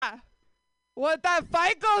what that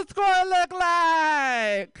FICO score look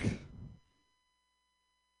like.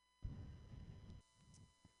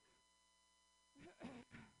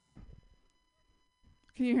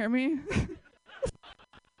 Can you hear me?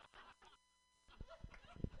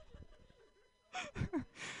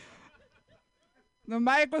 The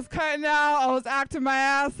mic was cutting out. I was acting my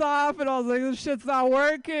ass off, and I was like, this shit's not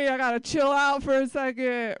working. I gotta chill out for a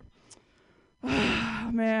second.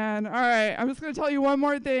 Man. All right. I'm just going to tell you one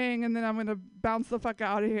more thing, and then I'm going to bounce the fuck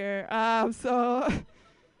out of here. So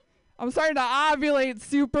I'm starting to ovulate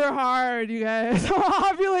super hard, you guys. I'm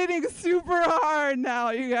ovulating super hard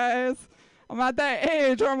now, you guys. I'm at that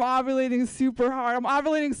age where I'm ovulating super hard. I'm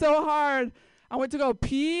ovulating so hard. I went to go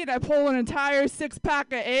pee, and I pulled an entire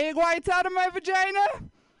 6-pack of egg whites out of my vagina.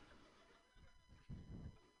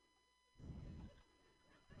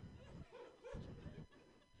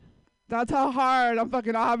 That's how hard I'm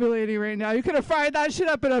fucking ovulating right now. You could have fried that shit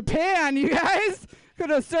up in a pan, you guys. Could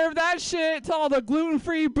have served that shit to all the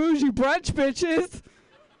gluten-free bougie brunch bitches.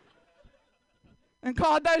 And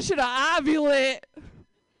called that shit an ovulate.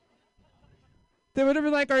 They would have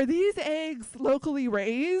been like, are these eggs locally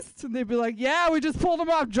raised? And they'd be like, yeah, we just pulled them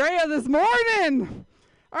off Drea this morning.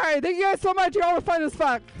 All right, thank you guys so much. Y'all were fun as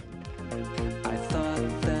fuck. I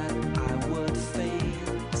thought that I would faint.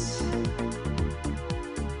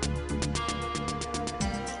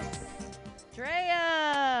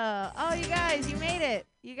 Drea! Oh, you guys, you made it.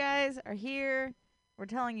 You guys are here. We're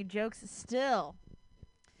telling you jokes still.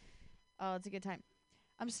 Oh, it's a good time.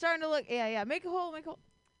 I'm starting to look. Yeah. Make a hole.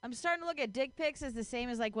 I'm starting to look at dick pics as the same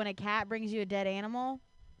as like when a cat brings you a dead animal.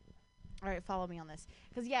 All right, follow me on this.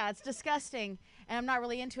 Because, yeah, it's disgusting, and I'm not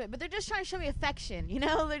really into it. But they're just trying to show me affection, you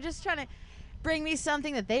know? They're just trying to bring me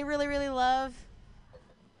something that they really, really love.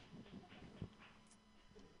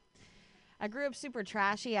 I grew up super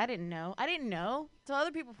trashy. I didn't know. So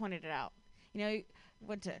other people pointed it out. You know,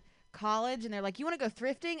 went to college, and they're like, you want to go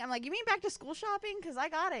thrifting? I'm like, you mean back to school shopping? Because I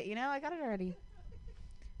got it, you know? I got it already.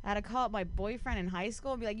 I had to call up my boyfriend in high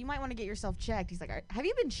school and be like, you might want to get yourself checked. He's like, have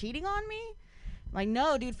you been cheating on me? I'm like,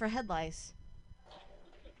 no, dude, for head lice.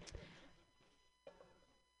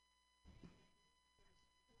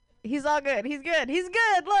 He's all good. He's good. He's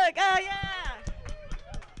good. Look. Oh, yeah.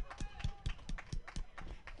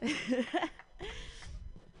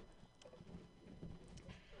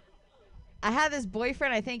 I had this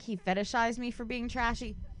boyfriend. I think he fetishized me for being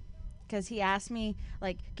trashy. Because he asked me,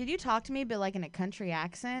 like, could you talk to me, but, like, in a country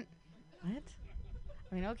accent? What?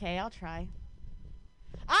 I mean, okay, I'll try.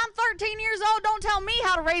 I'm 13 years old. Don't tell me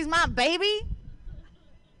how to raise my baby.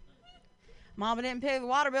 Mama didn't pay the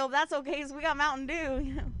water bill, but that's okay because we got Mountain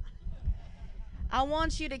Dew. I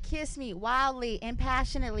want you to kiss me wildly and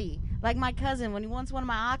passionately, like my cousin when he wants one of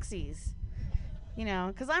my oxys. You know,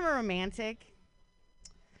 because I'm a romantic.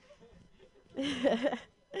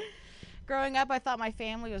 Growing up, I thought my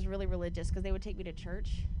family was really religious because they would take me to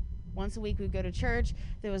church. Once a week, we'd go to church.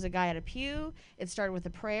 There was a guy at a pew. It started with a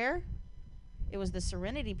prayer. It was the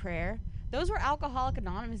Serenity Prayer. Those were Alcoholic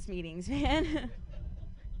Anonymous meetings, man.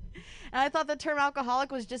 And I thought the term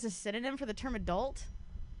alcoholic was just a synonym for the term adult.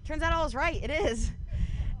 Turns out I was right. It is.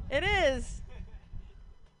 It is.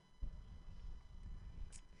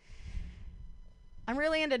 I'm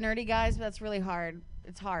really into nerdy guys, but that's really hard.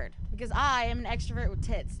 It's hard because I am an extrovert with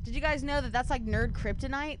tits. Did you guys know that that's like nerd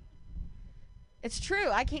kryptonite? It's true.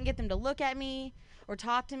 I can't get them to look at me or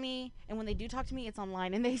talk to me. And when they do talk to me, it's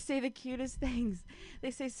online. And they say the cutest things. They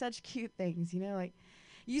say such cute things, you know, like,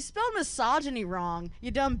 you spelled misogyny wrong, you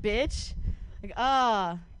dumb bitch. Like,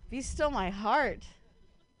 be still my heart.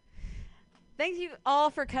 Thank you all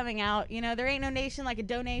for coming out. You know, there ain't no nation like a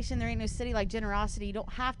donation. There ain't no city like generosity. You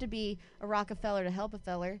don't have to be a Rockefeller to help a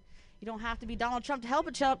feller. You don't have to be Donald Trump to help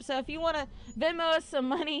a chump. So if you want to Venmo us some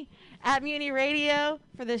money at MutinyRadio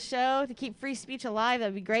for this show to keep free speech alive, that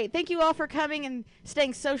would be great. Thank you all for coming and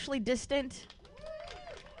staying socially distant.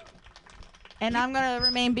 And I'm going to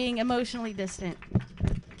remain being emotionally distant.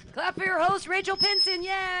 Clap for your host, Rachel Pinson.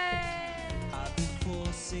 Yay! I've been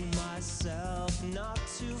forcing myself not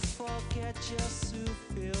to forget just to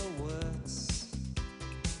feel words.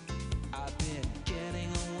 I've been getting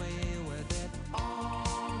away with it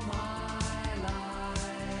all my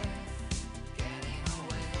life. Getting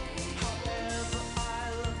away. However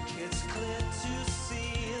I look, it's clear to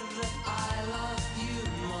see that I love you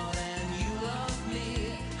more than you love me.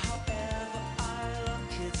 However I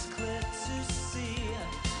look, it's clear to see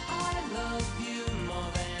I love you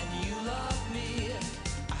more than you love me.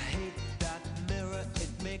 I hate that mirror,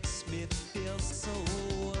 it makes me feel so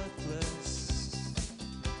worthless.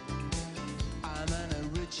 I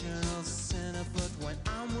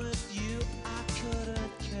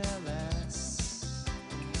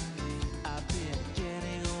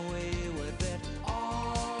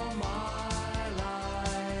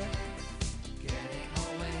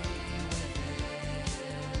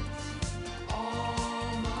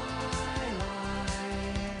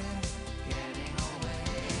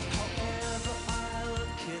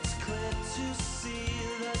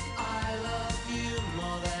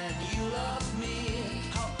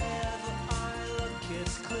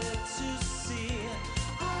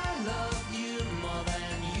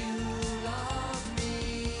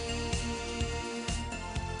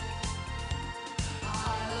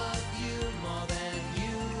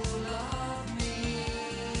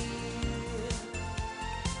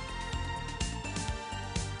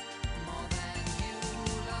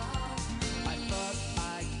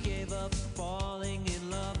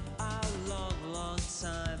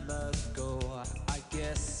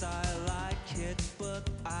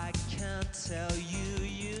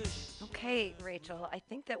Hey, Rachel, I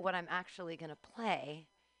think that what I'm actually going to play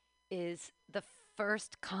is the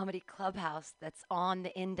first Comedy Clubhouse that's on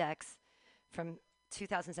the index from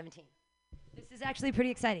 2017. This is actually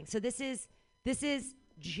pretty exciting. So this is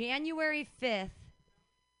January 5th.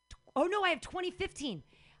 Oh no, I have 2015.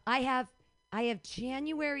 I have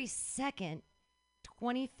January 2nd,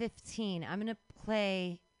 2015. I'm going to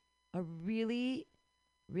play a really,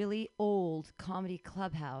 really old Comedy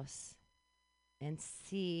Clubhouse and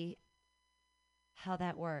see how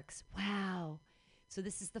that works. Wow. So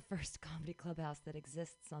this is the first Comedy Clubhouse that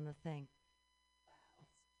exists on the thing.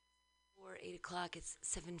 Or 8 o'clock, it's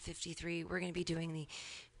 7:53. We're going to be doing the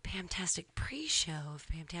Pamtastic pre-show of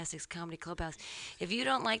Pamtastic's Comedy Clubhouse. If you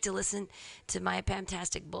don't like to listen to my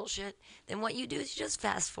Pamtastic bullshit, then what you do is you just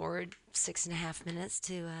fast forward 6.5 minutes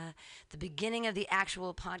to the beginning of the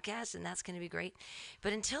actual podcast, and that's going to be great.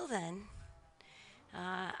 But until then,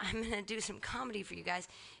 I'm going to do some comedy for you guys.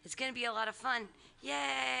 It's going to be a lot of fun.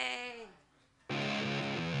 Yay!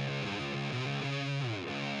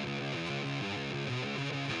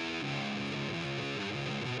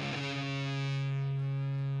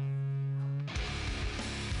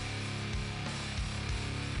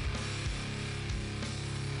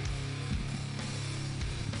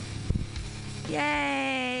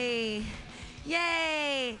 Yay!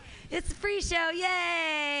 Yay! It's a free show.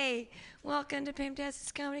 Yay! Welcome to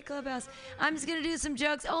Pamtastic's Comedy Clubhouse. I'm just going to do some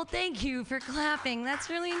jokes. Oh, thank you for clapping.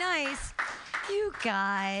 That's really nice. You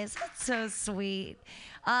guys, that's so sweet.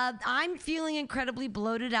 I'm feeling incredibly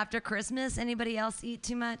bloated after Christmas. Anybody else eat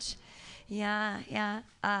too much? Yeah.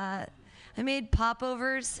 I made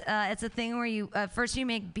popovers. It's a thing where you first you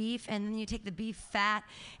make beef, and then you take the beef fat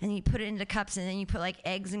and you put it into cups, and then you put like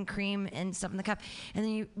eggs and cream and stuff in the cup, and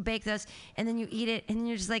then you bake those, and then you eat it, and then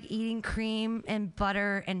you're just like eating cream and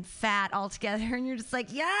butter and fat all together, and you're just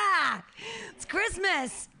like, yeah, it's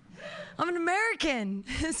Christmas. I'm an American.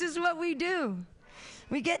 This is what we do.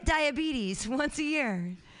 We get diabetes once a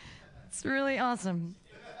year. It's really awesome.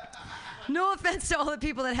 No offense to all the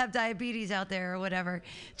people that have diabetes out there or whatever.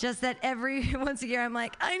 Just that every once a year I'm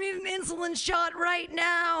like, I need an insulin shot right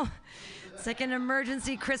now. It's like an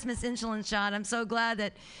emergency Christmas insulin shot. I'm so glad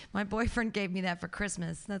that my boyfriend gave me that for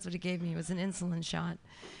Christmas. That's what he gave me, was an insulin shot.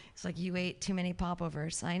 It's like, you ate too many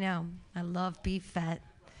popovers. I know. I love beef fat.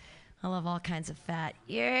 I love all kinds of fat.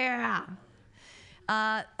 Yeah.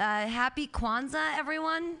 Happy Kwanzaa,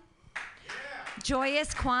 everyone.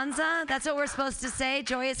 Joyous Kwanzaa. That's what we're supposed to say.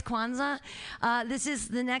 Joyous Kwanzaa. This is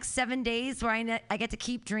the next 7 days where I get to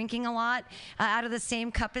keep drinking a lot out of the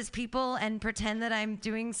same cup as people and pretend that I'm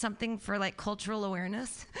doing something for like cultural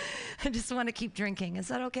awareness. I just want to keep drinking. Is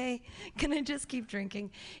that okay? Can I just keep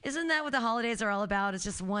drinking? Isn't that what the holidays are all about? It's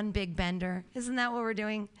just one big bender. Isn't that what we're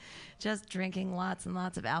doing? Just drinking lots and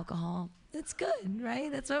lots of alcohol. That's good, right?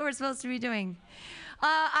 That's what we're supposed to be doing.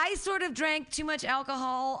 I sort of drank too much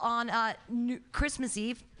alcohol on Christmas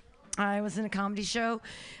Eve. I was in a comedy show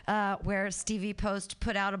where Stevie Post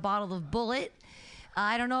put out a bottle of Bulleit.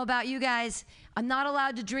 I don't know about you guys. I'm not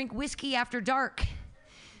allowed to drink whiskey after dark.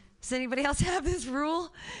 Does anybody else have this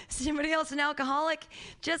rule? Is anybody else an alcoholic?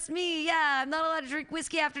 Just me, yeah. I'm not allowed to drink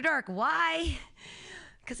whiskey after dark. Why?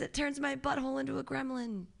 Because it turns my butthole into a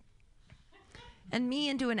gremlin. And me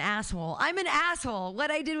into an asshole. I'm an asshole.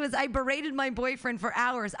 What I did was I berated my boyfriend for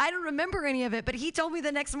hours. I don't remember any of it, but he told me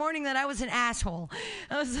the next morning that I was an asshole.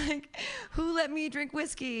 I was like, who let me drink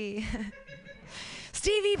whiskey?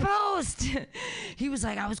 Stevie Post. He was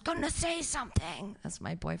like, I was gonna say something. That's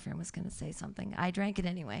my boyfriend was gonna say something. I drank it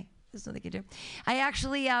anyway. There's nothing you can do. I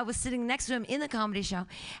actually was sitting next to him in the comedy show,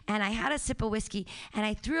 and I had a sip of whiskey, and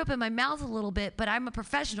I threw up in my mouth a little bit, but I'm a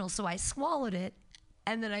professional, so I swallowed it.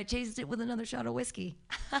 And then I chased it with another shot of whiskey.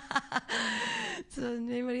 So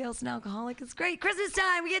anybody else an alcoholic? It's great. Christmas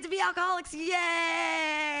time. We get to be alcoholics.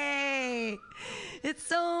 Yay! It's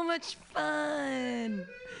so much fun.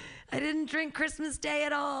 I didn't drink Christmas Day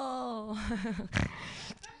at all.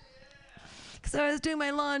 Because I was doing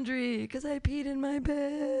my laundry. Because I peed in my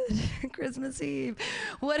bed. Christmas Eve.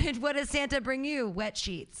 What does Santa bring you? Wet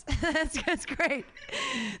sheets. That's great.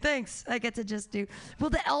 Thanks. I get to just do. Will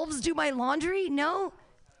the elves do my laundry? No?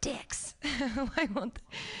 Dicks. Why won't they?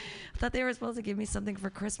 I thought they were supposed to give me something for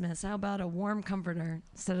Christmas. How about a warm comforter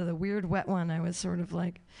instead of the weird wet one I was sort of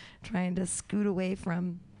like trying to scoot away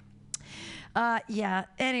from? Yeah.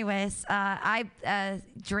 Anyways, I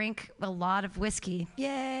drink a lot of whiskey.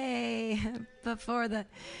 Yay! Before the,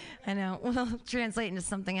 I know. We'll translate into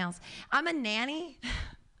something else. I'm a nanny.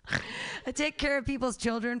 I take care of people's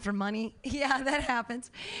children for money. Yeah, that happens.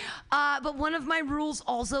 But one of my rules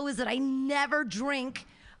also is that I never drink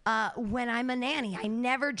when I'm a nanny. I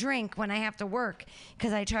never drink when I have to work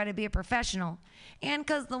because I try to be a professional. And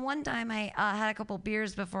because the one time I had a couple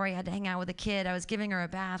beers before I had to hang out with a kid, I was giving her a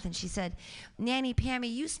bath, and she said, "Nanny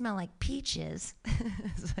Pammy, you smell like peaches."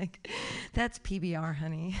 It's like, that's PBR,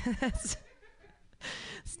 honey.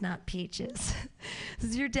 It's not peaches.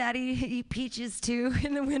 Does your daddy eat peaches too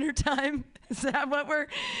in the wintertime? Is that what we're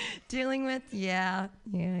dealing with? Yeah,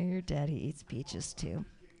 your daddy eats peaches too.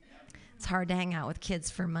 It's hard to hang out with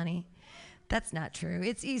kids for money. That's not true.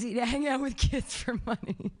 It's easy to hang out with kids for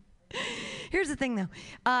money. Here's the thing, though.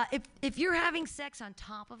 If you're having sex on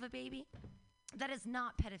top of a baby, that is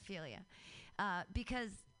not pedophilia,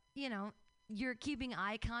 because you're keeping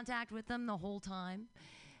eye contact with them the whole time,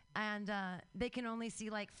 and they can only see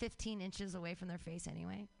like 15 inches away from their face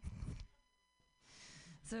anyway.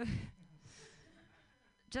 So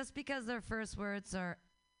just because their first words are,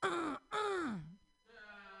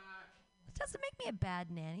 doesn't make me a bad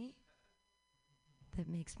nanny. That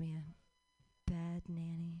makes me a bad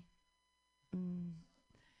nanny.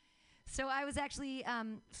 So I was actually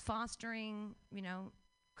fostering,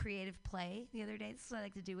 creative play the other day. This is what I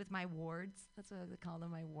like to do with my wards. That's what I call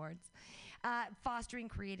them, my wards. Fostering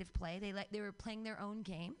creative play. They were playing their own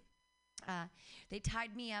game. They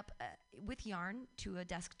tied me up with yarn to a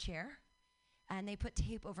desk chair, and they put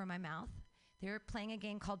tape over my mouth. They were playing a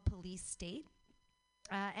game called Police State,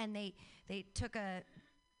 and it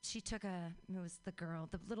was the girl.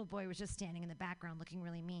 The little boy was just standing in the background looking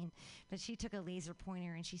really mean. But she took a laser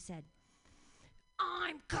pointer and she said,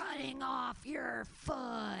 "I'm cutting off your foot."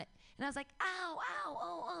 And I was like, "Ow, ow,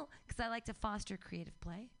 oh, oh," because I like to foster creative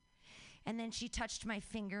play. And then she touched my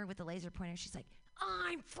finger with the laser pointer. She's like,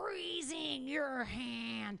 "I'm freezing your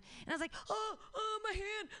hand." And I was like, "Oh, my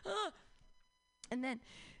hand." And then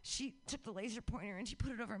she took the laser pointer and she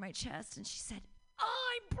put it over my chest and she said,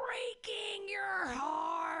 "I'm breaking your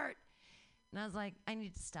heart." And I was like, I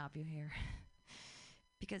need to stop you here.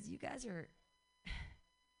 Because you guys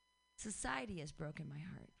society has broken my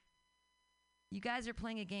heart. You guys are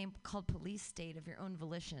playing a game called Police State of your own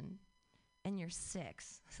volition, and you're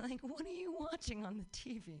 6. So like, what are you watching on the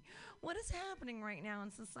TV? What is happening right now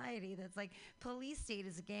in society that's like, Police State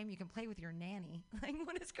is a game you can play with your nanny? Like,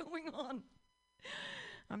 what is going on?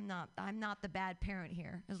 I'm not the bad parent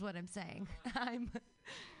here, is what I'm saying.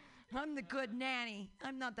 I'm the good nanny.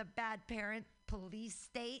 I'm not the bad parent. Police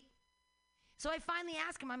State. So I finally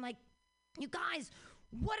ask him, I'm like, "You guys,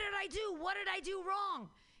 what did I do? What did I do wrong?"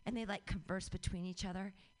 And they like converse between each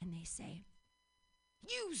other and they say,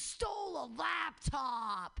 "You stole a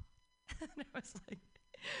laptop." And I was like,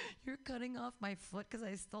 "You're cutting off my foot because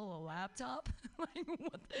I stole a laptop?" Like,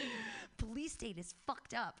 what? Police State is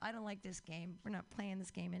fucked up. I don't like this game. We're not playing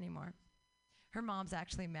this game anymore. Her mom's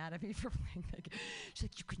actually mad at me for playing that game. She's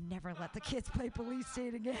like, "You could never let the kids play Police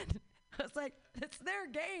State again." I was like, it's their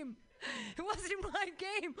game. It wasn't my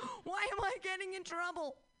game. Why am I getting in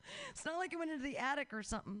trouble? It's not like I went into the attic or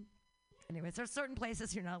something. Anyways, there's certain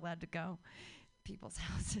places you're not allowed to go. People's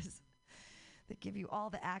houses. They give you all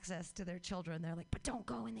the access to their children. They're like, "But don't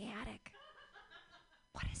go in the attic."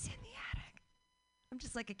 What is in the attic? I'm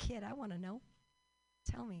just like a kid. I want to know.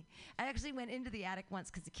 Tell me. I actually went into the attic once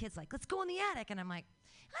because the kid's like, "Let's go in the attic." And I'm like,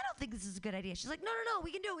 "I don't think this is a good idea." She's like, no,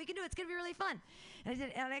 we can do it. It's going to be really fun. And I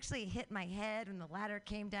did, and I actually hit my head when the ladder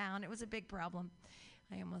came down. It was a big problem.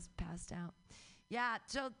 I almost passed out. Yeah,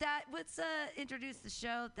 so let's introduce the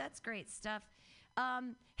show. That's great stuff.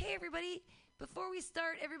 Hey, everybody. Before we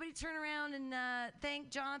start, everybody turn around and thank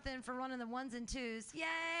Jonathan for running the ones and twos.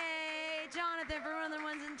 Yay, Jonathan, for running the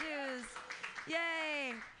ones and twos.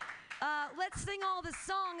 Yay. Let's sing all this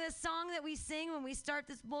song that we sing when we start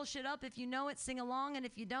this bullshit up. If you know it, sing along, and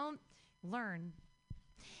if you don't, learn.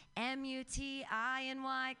 MUTINY,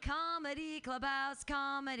 Comedy Clubhouse,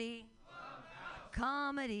 Comedy. Clubhouse.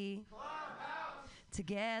 Comedy. Clubhouse.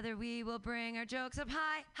 Together we will bring our jokes up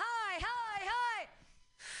high, high, high, high.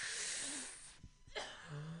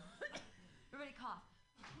 Everybody cough.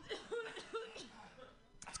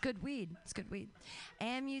 It's good weed.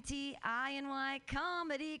 MUTINY,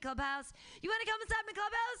 Comedy Clubhouse. You want to come inside my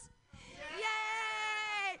clubhouse?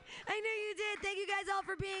 Yay! I knew you did. Thank you guys all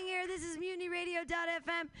for being here. This is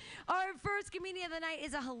MutinyRadio.fm. Our first comedian of the night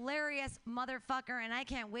is a hilarious motherfucker, and I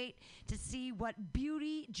can't wait to see what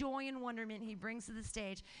beauty, joy, and wonderment he brings to the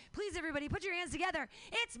stage. Please, everybody, put your hands together.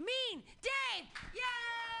 It's Mean Dave! Yay!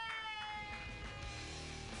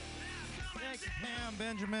 Thanks, Pam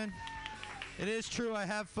Benjamin. It is true, I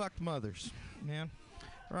have fucked mothers, man.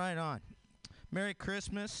 Right on. Merry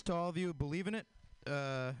Christmas to all of you who believe in it.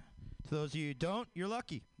 To those of you who don't, you're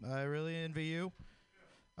lucky. I really envy you.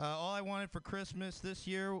 All I wanted for Christmas this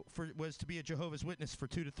year was to be a Jehovah's Witness for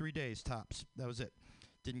 2 to 3 days tops. That was it.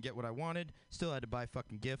 Didn't get what I wanted. Still had to buy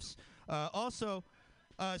fucking gifts. Also,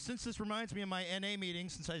 since this reminds me of my NA meeting,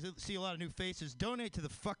 since I see a lot of new faces, donate to the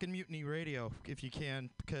fucking Mutiny Radio if you can,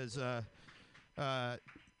 because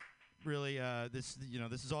really, this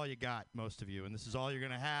is all you got, most of you, and this is all you're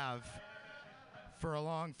gonna have for a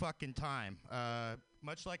long fucking time.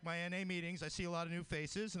 Much like my NA meetings, I see a lot of new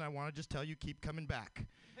faces, and I want to just tell you, keep coming back.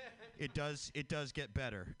 It does get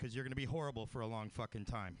better, because you're going to be horrible for a long fucking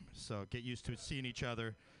time. So get used to seeing each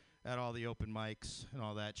other at all the open mics and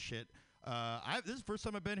all that shit. This is the first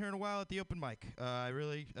time I've been here in a while at the open mic.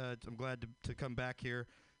 I'm glad to come back here,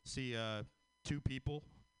 see 2 people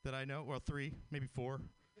that I know, well, 3, maybe 4.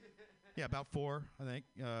 Yeah, about 4, I think.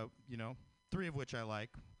 3 of which I like.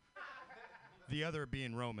 The other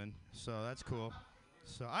being Roman, so that's cool.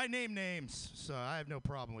 So I name names, so I have no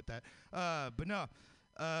problem with that. But no,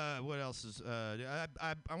 what else is? I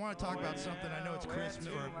want to talk about something. I know it's Christmas,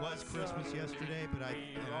 or it was Christmas yesterday, but I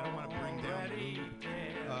don't want to bring down the mood.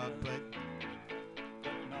 But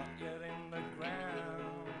not yet in the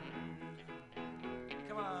ground.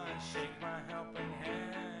 Come on, shake my helping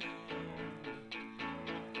hand.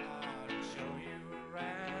 I'll show you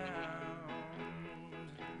around.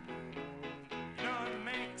 You know it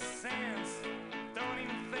makes sense. Don't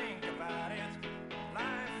even think about it.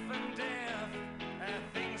 Life and death are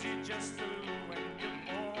things you just do when you're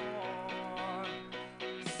born.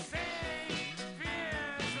 Savior's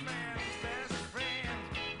a man's best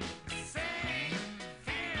friend.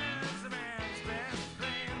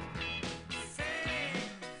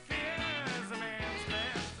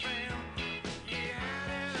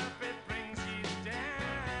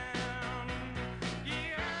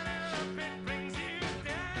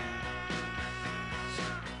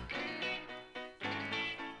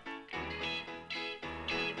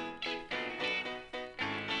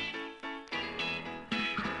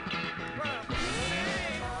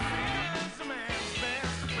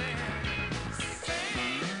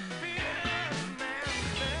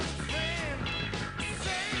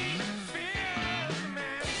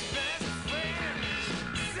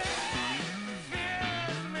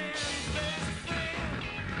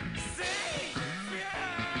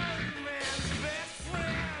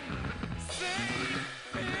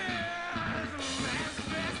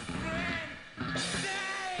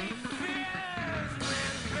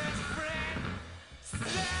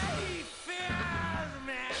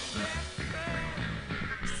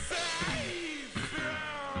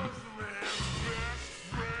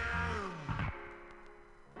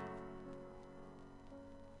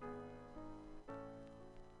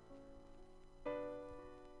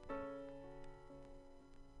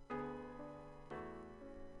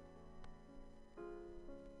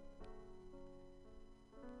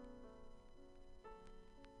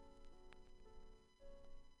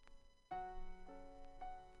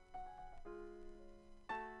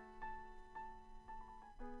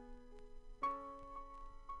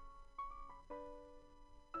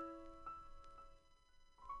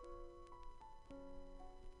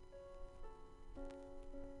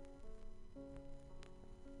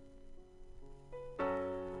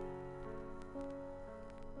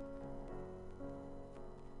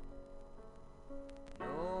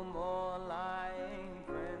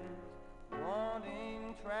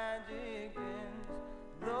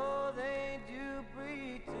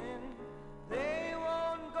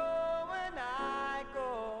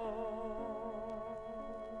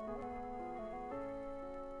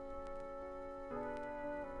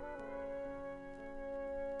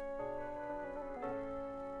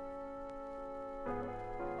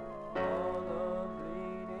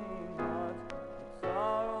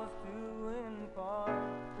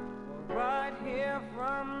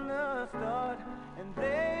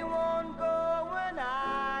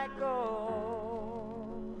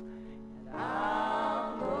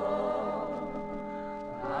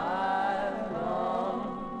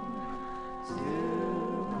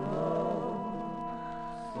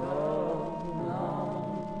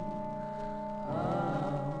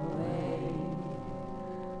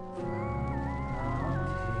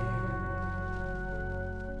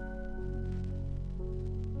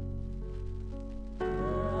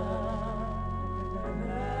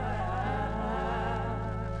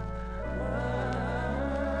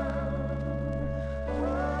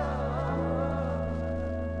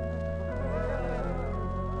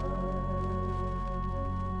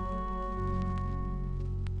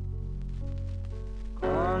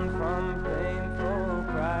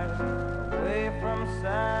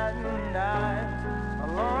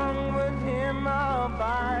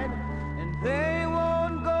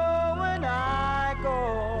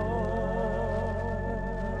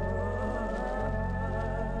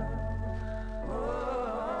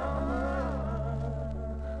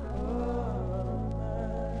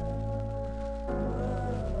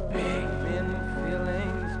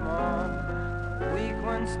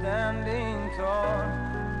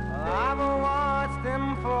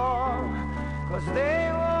 'cause they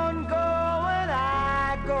won't go when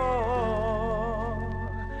I go,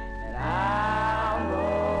 and I'll go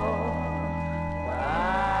where I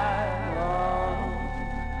want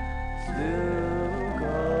to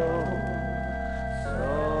go. So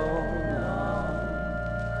long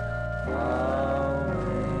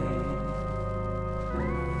away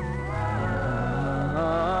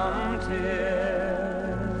from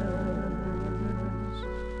tears.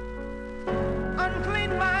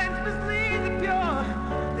 Unclean minds mislead the pure,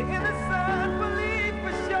 the innocent believe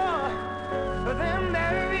for sure. For them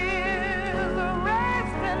there is a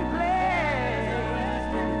resting place.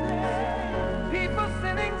 People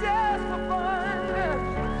sinning just for fun,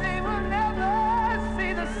 they will never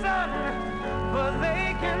see the sun, for they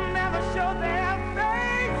can never show their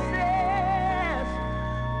faces.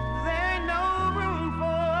 There ain't no room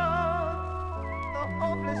for the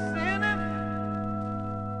hopeless sinner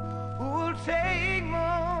who will take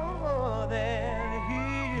more than he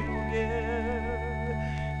will give.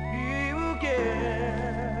 He will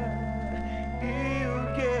give. He will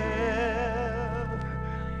give.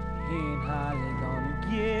 He ain't hardly gonna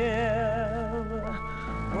give.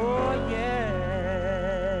 Oh yeah.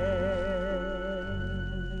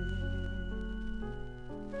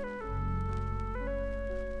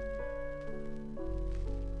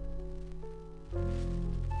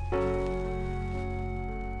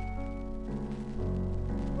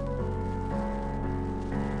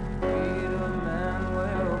 Freedom man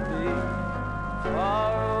will be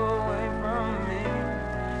far away from me,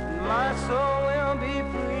 and my soul will be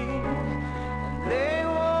free, and they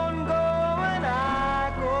won't go when I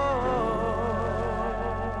go.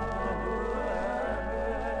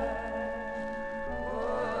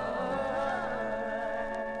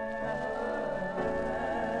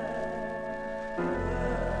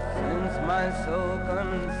 Since my soul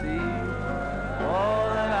conceived all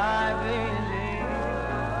that I believe,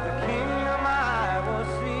 the kingdom I will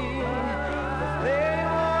see, 'cause they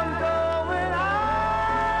won't go when I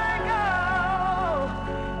go,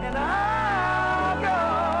 and I'll go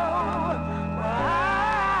where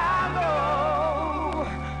I go.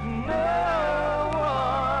 No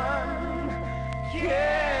one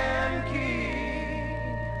can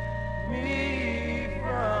keep me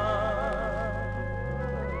from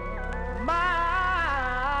my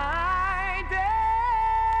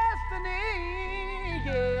destiny,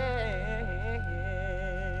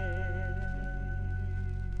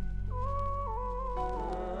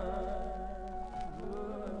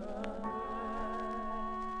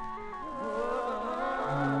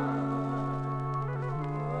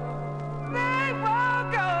 They won't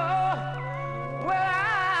go where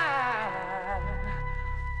I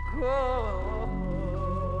go.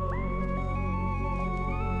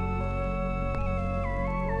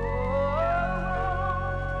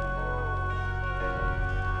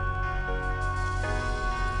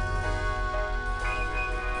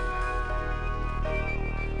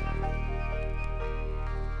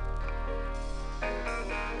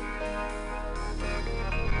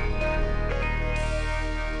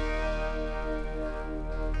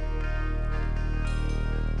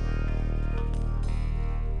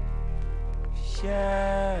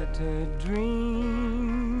 Shattered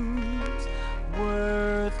dreams,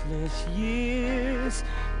 worthless years.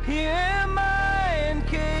 Here am I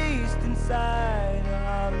encased inside a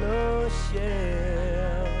hollow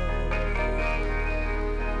shell.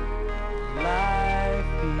 Life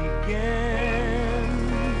began,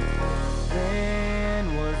 then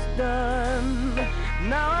was done.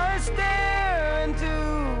 Now I stare into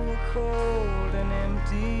a cold and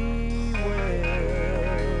empty well.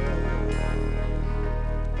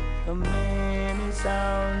 The many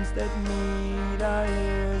sounds that meet our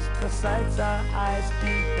ears, besides our eyes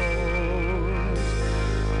closed,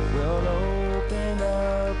 will open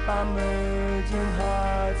up our merging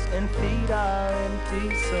hearts and feed our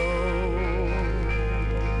empty souls.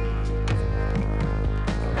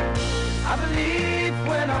 I believe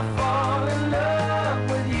when I fall in love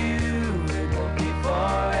with you, it will be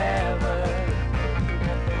forever.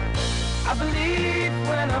 I believe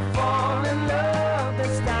when I fall in love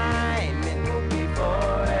this time, it will be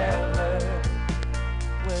forever.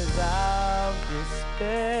 Without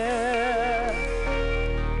despair,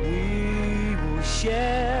 we will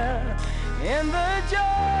share in the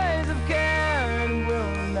joys of care and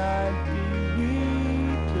will not be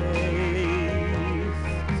replaced.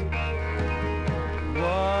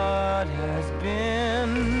 What has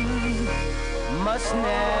been must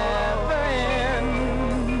never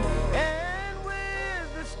end, and with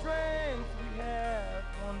the strength we have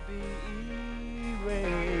won't be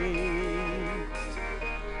erased.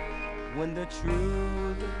 When the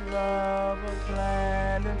truth of love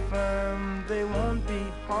planned and firm, they won't be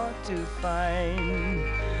hard to find.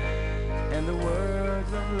 And the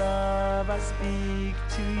words of love I speak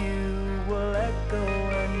to you will echo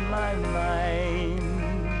in my mind.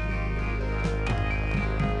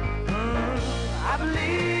 I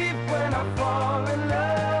believe when I fall in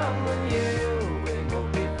love with you, it will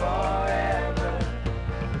be forever.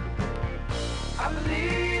 I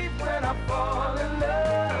believe when I fall in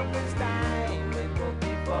love this time, it will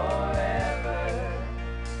be forever.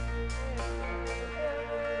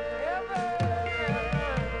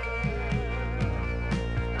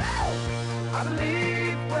 I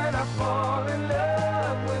believe when I fall in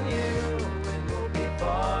love with you, it will be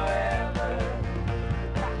forever.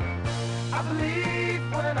 I believe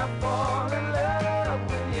when I fall in love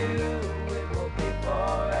with you, it will be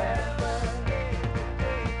forever.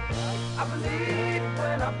 I believe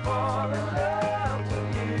when I fall in love with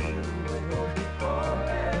you, it will be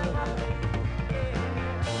forever.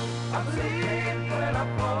 I believe when I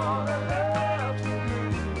fall in love with you,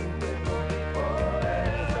 it will be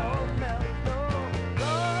forever.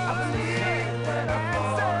 I believe when I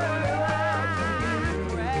fall in love with you,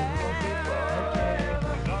 it will be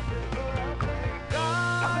forever.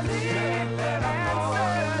 I believe when I fall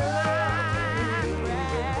in love with you, it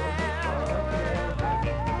will be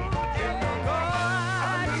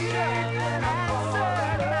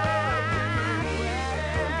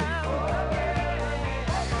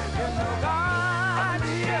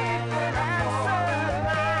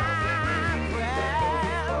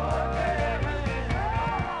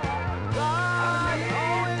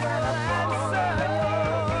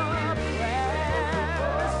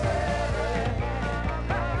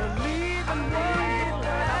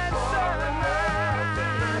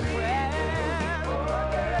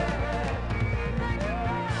forever.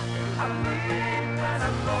 I believe when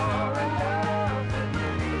I fall in love with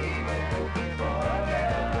you, it will be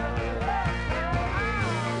forever.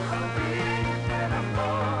 I believe when I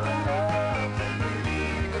fall in love with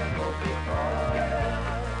you, it will be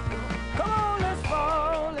forever. Come on, let's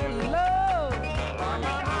fall in love.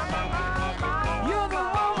 You're the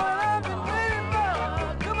woman I've been waiting for.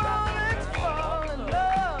 Come on, let's fall in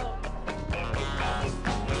love.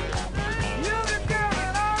 You're the girl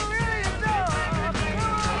that I really adore. Come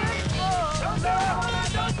on, let's fall in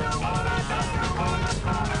love. Don't you wanna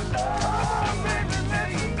fall in love? Come on, baby,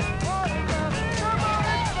 let's fall in love. Come on,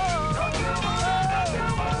 let's fall. Don't you wanna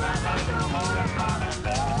fall in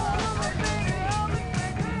love?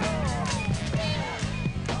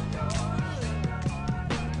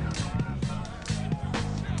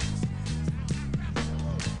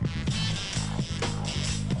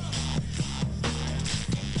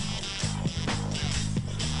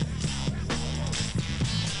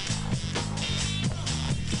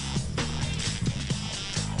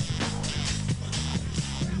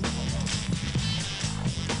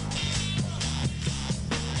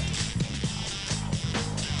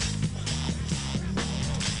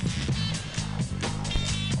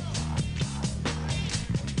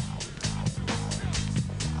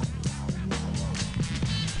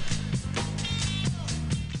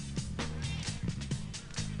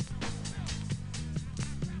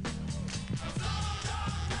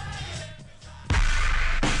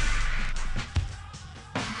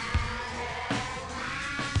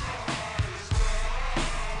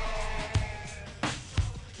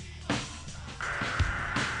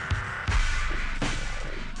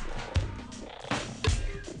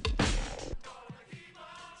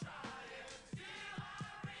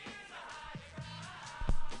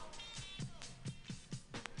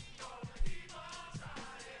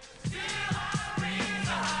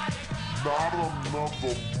 Not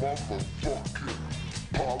another motherfucking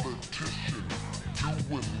politician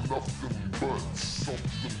doing nothing but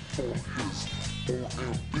something for his own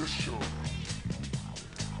ambition.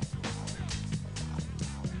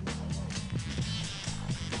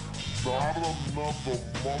 Not another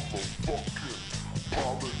motherfucking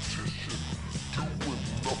politician doing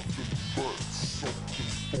nothing but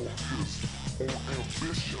something for his own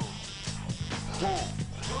ambition. Huh.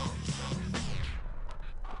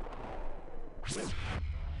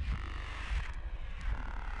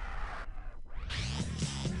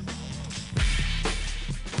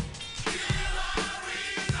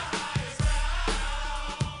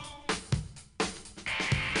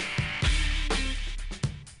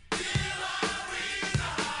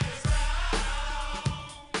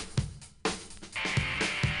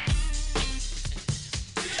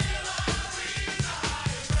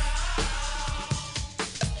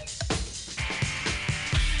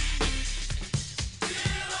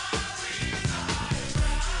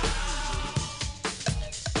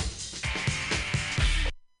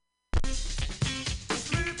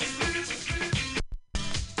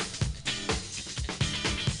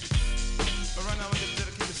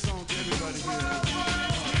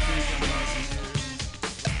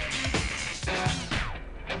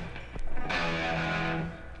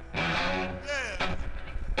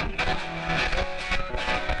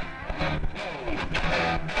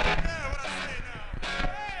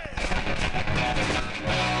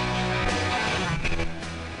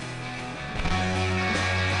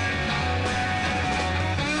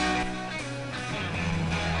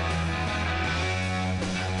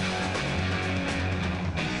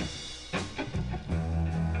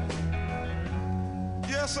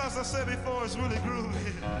 This, as I said before, is really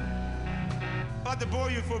groovy. I'd like to bore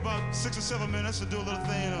you for about 6 or 7 minutes to do a little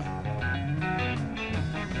thing.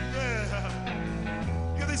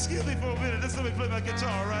 Yeah, excuse me for a minute. Just let me play my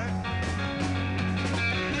guitar, right?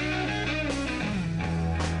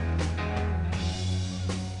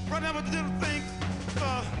 Right now, I'm going to do a thing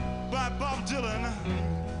by Bob Dylan.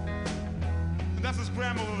 And that's his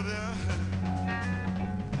grandma over there.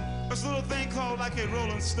 This little thing called Like a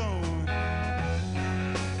Rolling Stone.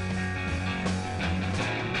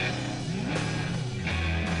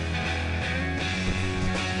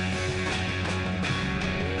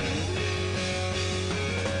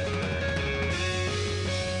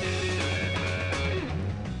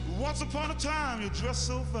 Once upon a time, you dressed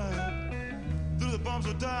so fine, through the bumps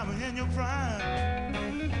of diamond in your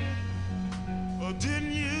prime. Or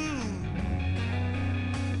didn't you?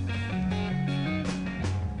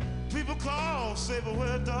 People call, say, but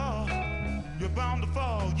where, dog? You're bound to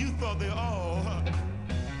fall. You thought they all.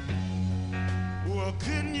 Well,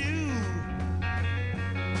 couldn't you?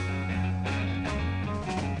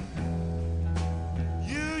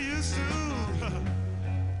 You used to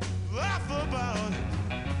laugh about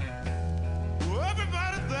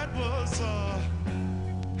everybody that was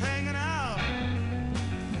hanging out.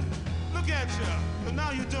 Look at you, but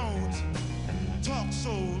now you don't talk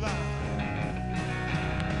so loud.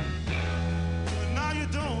 And now you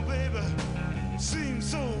don't, baby, seem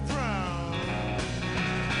so proud.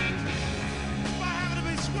 By having to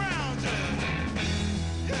be scrounging,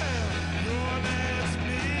 yeah, your last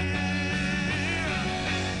meal.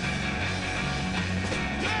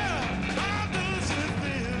 Yeah, how does it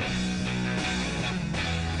feel?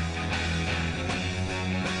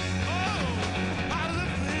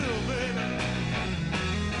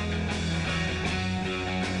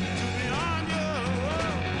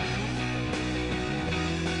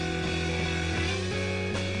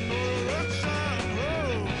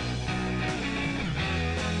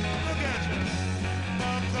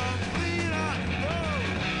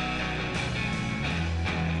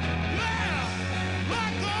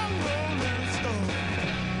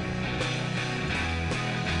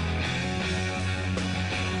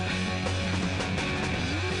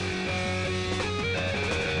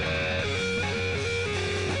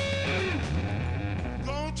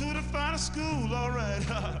 School, all right,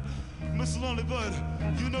 Mr. Lonely Bud,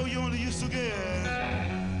 you know you only used to get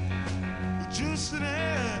juice in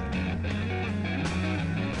it.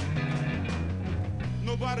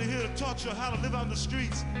 Nobody here taught you how to live out in the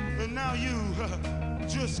streets, and now you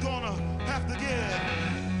just gonna have to get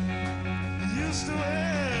used to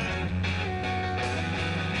it.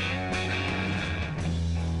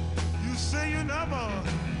 You say you never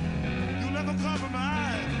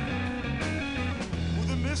compromise.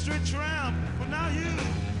 Mystery tramp, but now you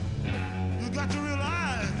got to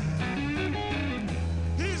realize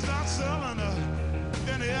he's not selling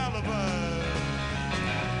any alibi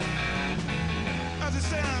as he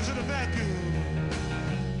stands in the vacuum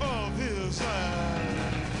of his life.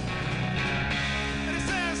 And he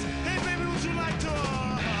says, hey baby, would you like to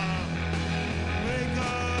make a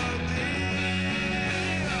deal?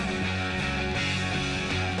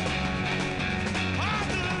 How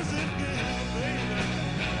does it feel, baby?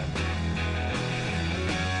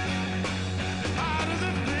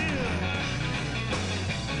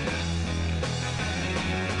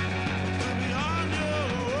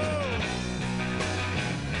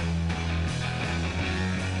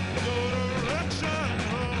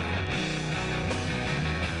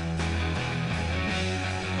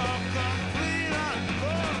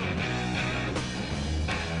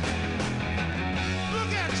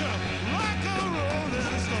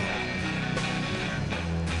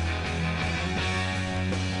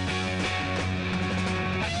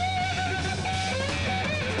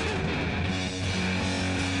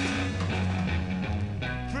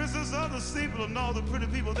 People and all the pretty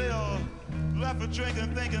people, they all laughing,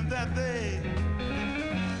 drinking, thinking that they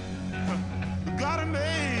got it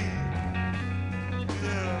made.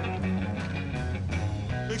 Yeah,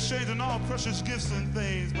 exchanging all precious gifts and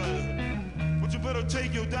things, but you better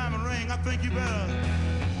take your diamond ring. I think you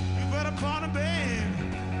better pawn it, babe.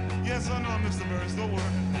 Yes, I know, Mr. Burns. Don't worry.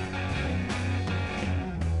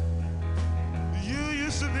 You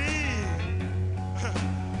used to be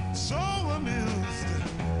so amused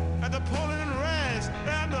at the pulling and rags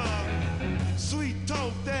and the sweet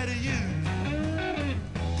talk daddy used.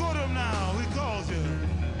 Go to him now, he calls you.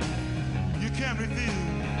 You can't refuse.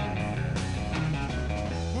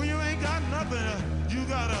 When you ain't got nothing, you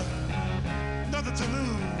got nothing to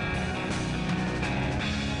lose.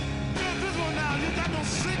 Here's this one now, you got no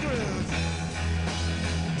secrets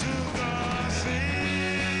to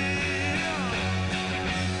conceal.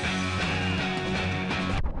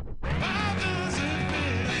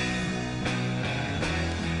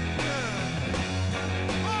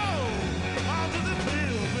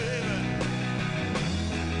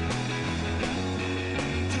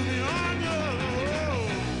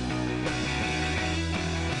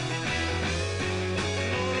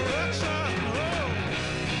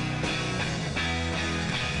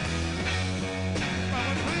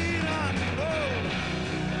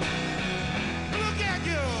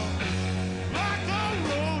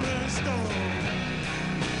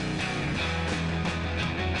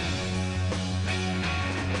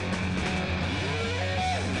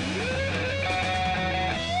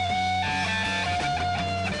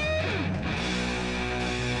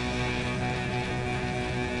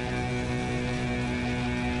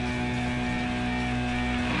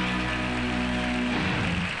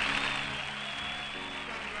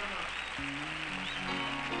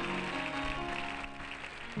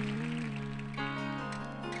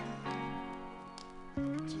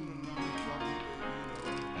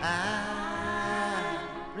 I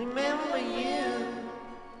remember you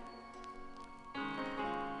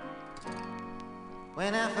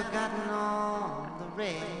when I've forgotten all the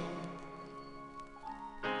rest.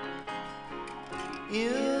 You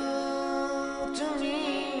to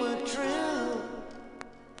me were true.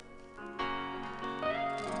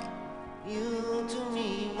 You to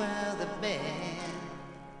me were the best.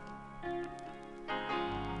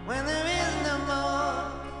 When there is no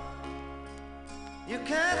more, you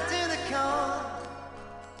cut to the core,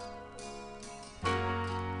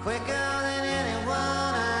 quicker than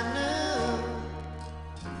anyone I knew.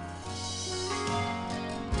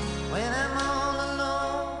 When I'm all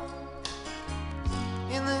alone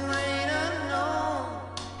in the great unknown,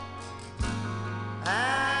 I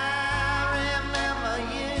remember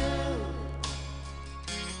you.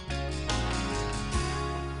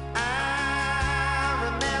 I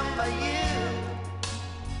remember you.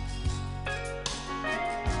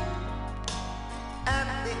 At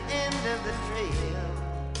the end of the trail,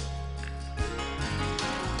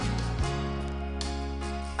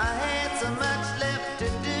 I had so much left to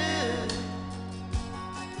do.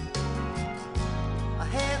 I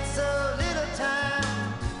had so little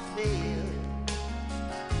time to feel.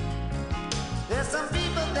 There's some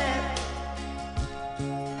people that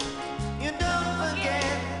you don't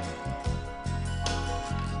forget,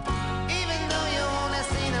 even though you only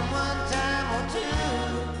seen them one time or two.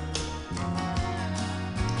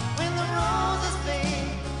 When the roses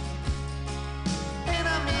fade and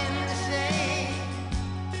I'm in the shade,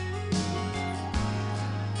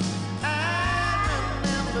 I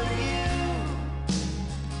remember you.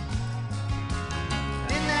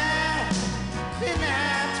 Didn't I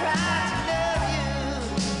try to love you?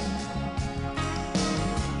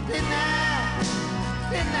 Didn't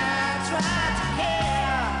I try to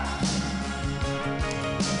care?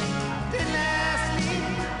 Didn't I sleep?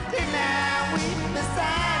 Didn't I weep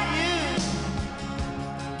beside you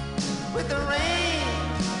with the rain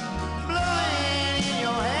blowing in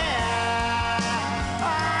your hair?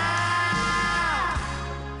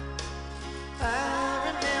 I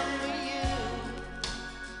remember you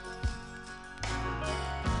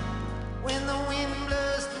when the wind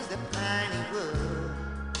blows through the piney wood.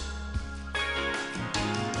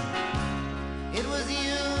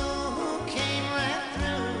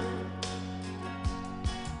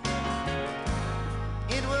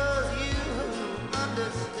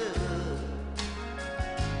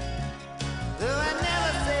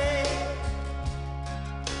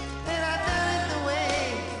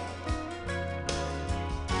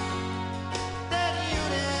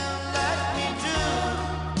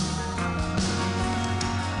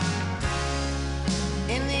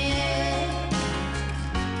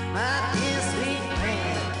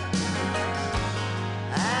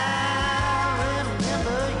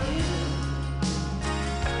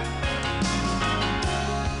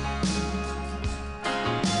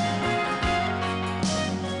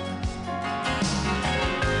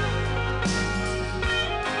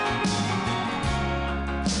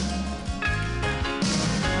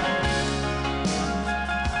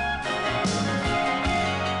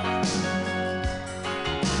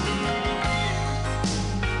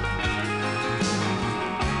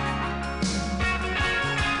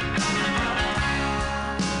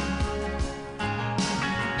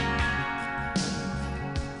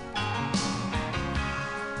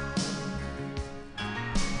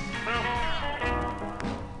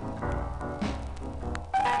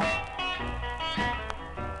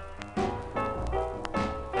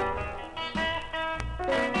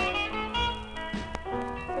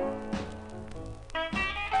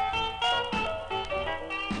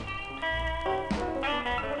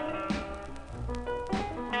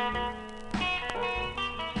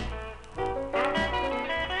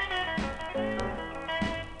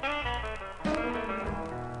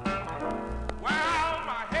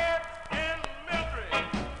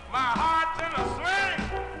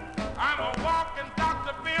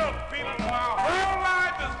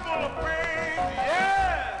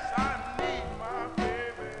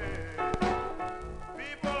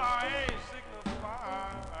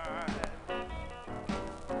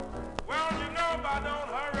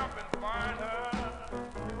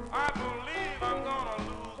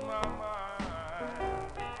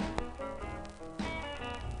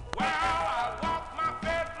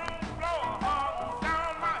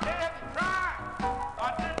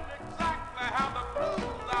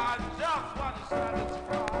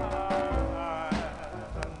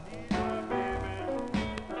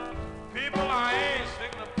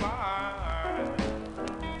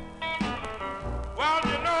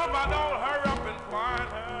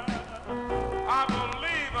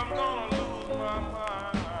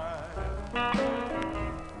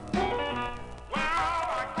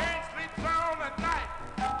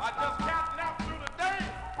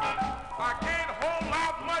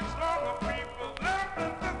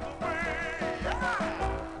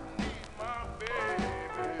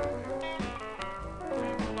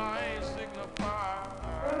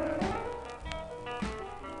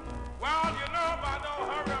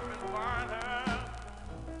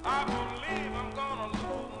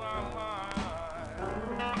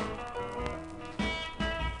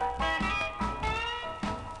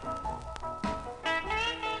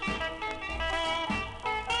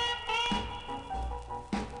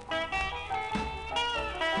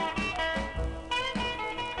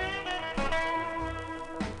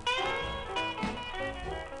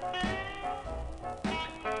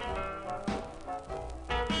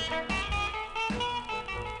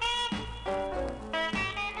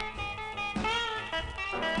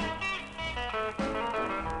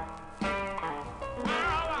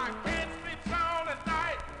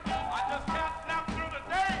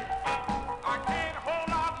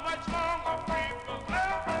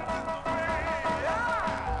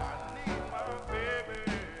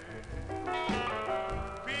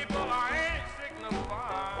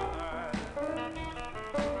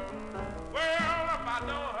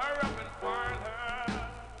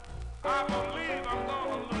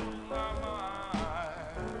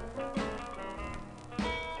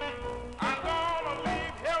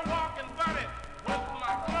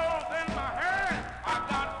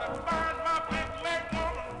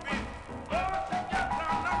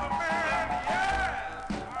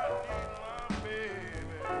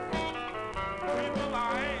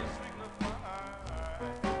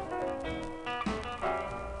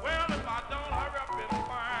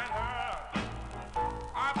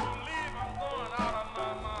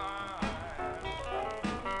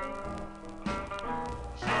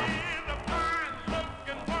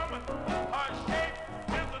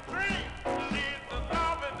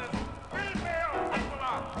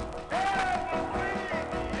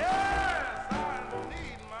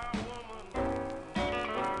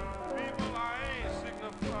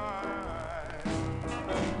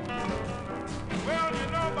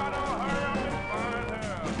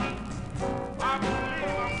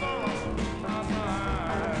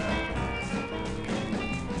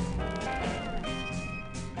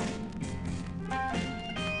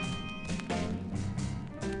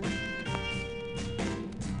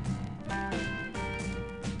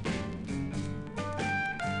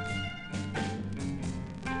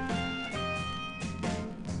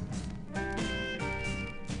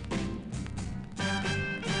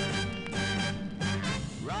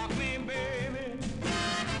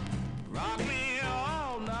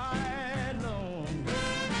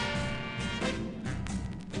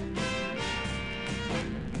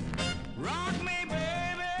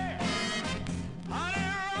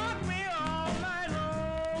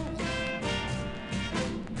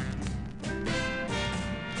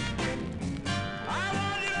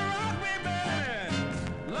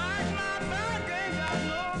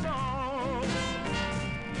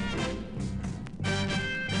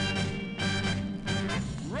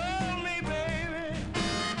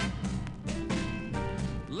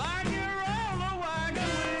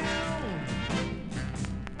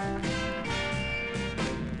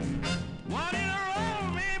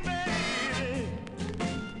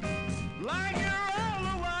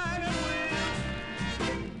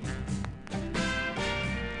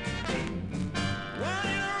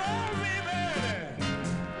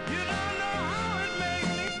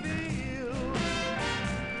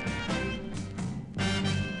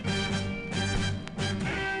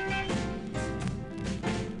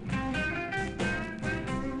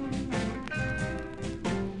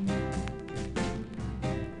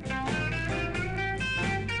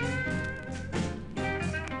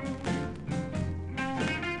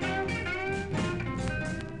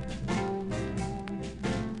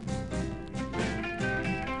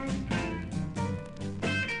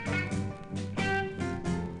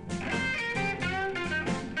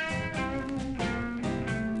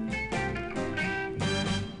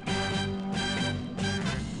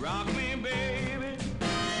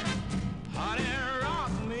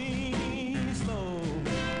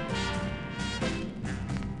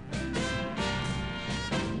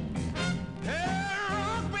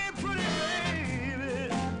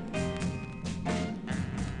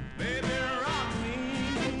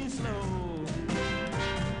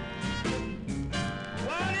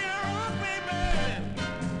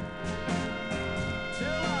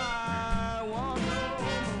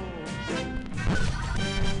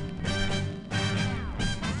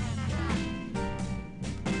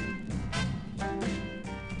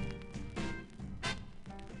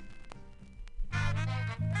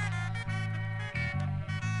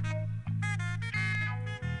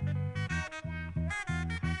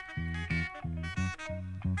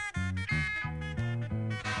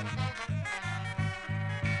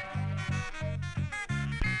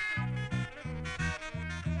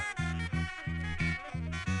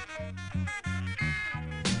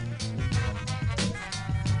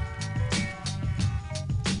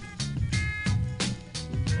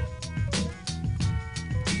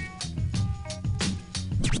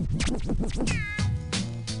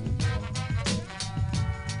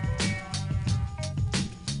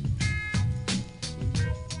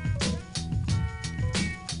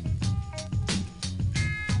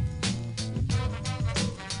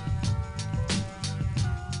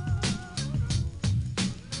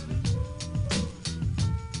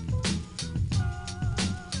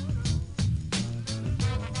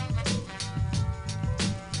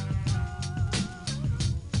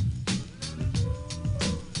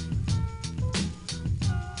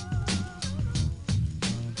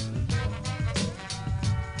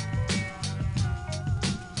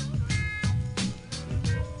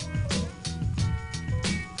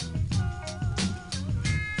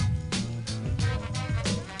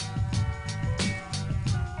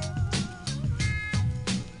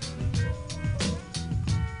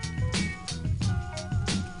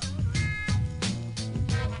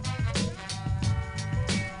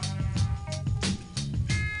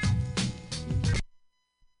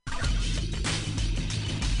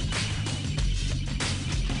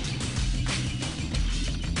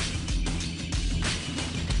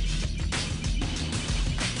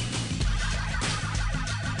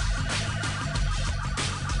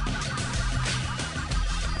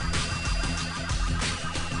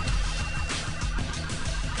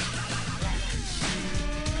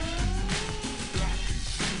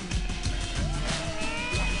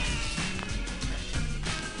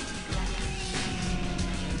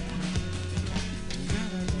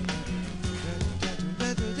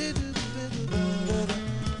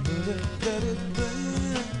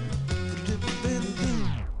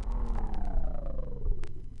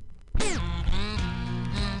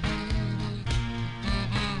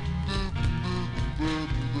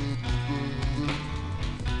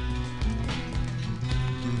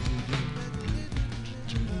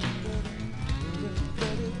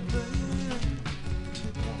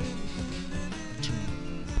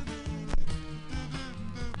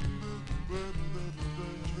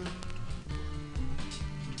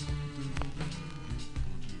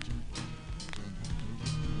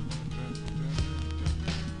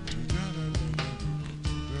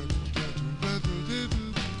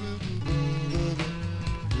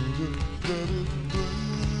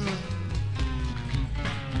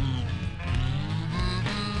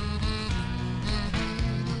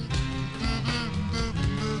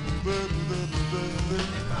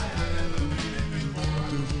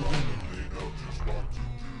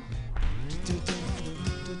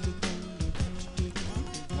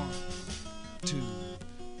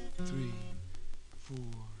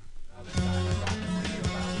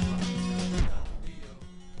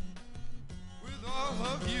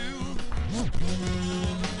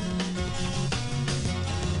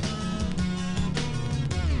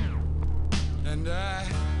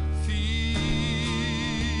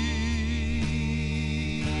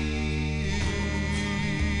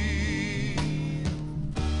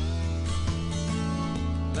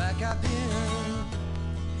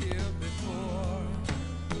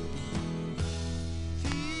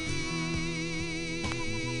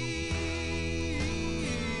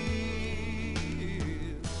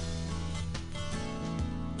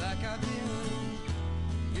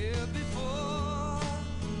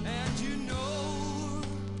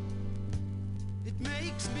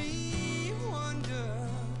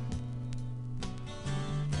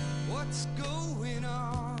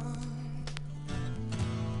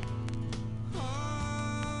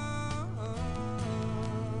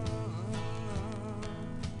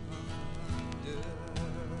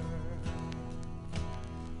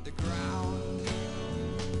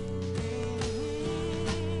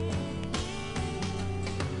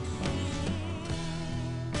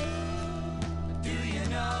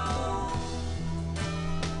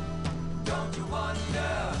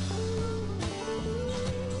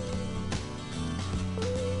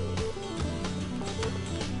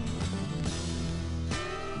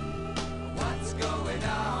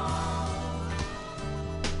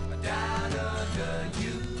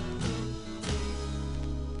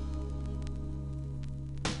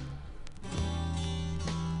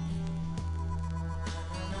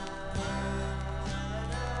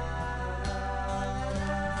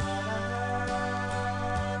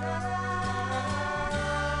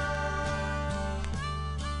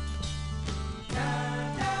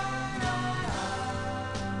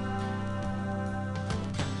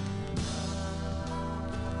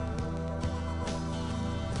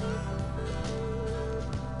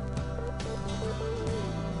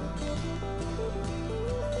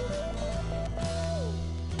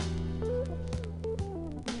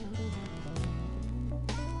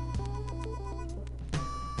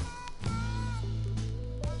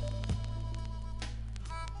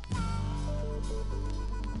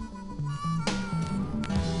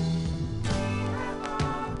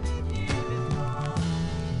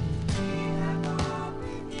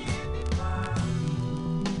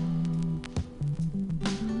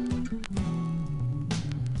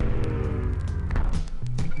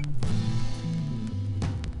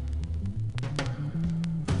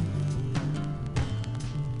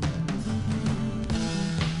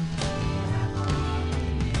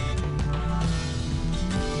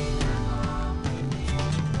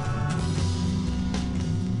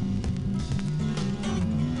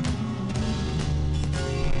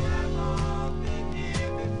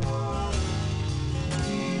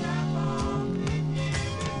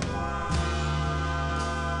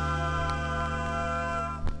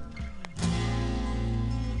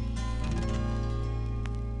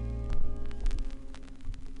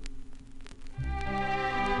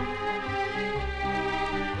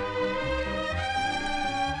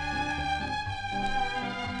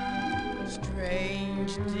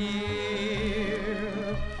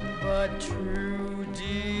 dear, but true,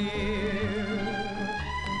 dear.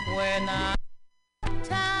 When I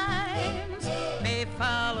times may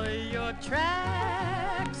follow your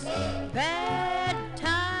tracks, bad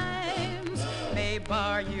times may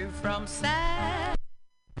bar you from sad.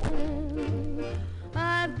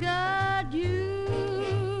 I've got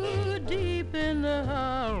you deep in the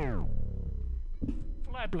heart.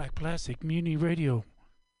 Fly Black Plastic,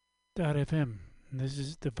 MutinyRadio.fm. This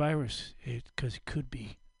is the virus, because it could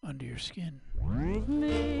be under your skin.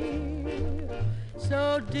 Me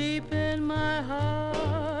so deep in my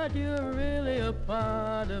heart, you're really a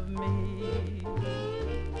part of me.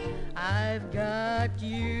 I've got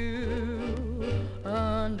you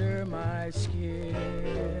under my skin.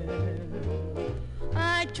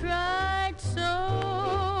 I tried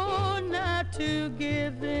so not to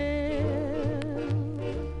give in.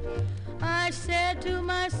 I said to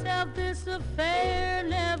myself, this affair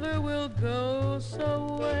never will go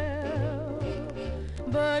so well.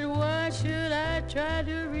 But why should I try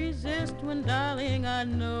to resist when, darling, I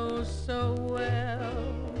know so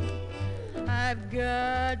well I've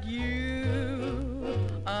got you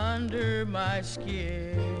under my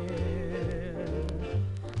skin.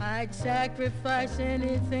 I'd sacrifice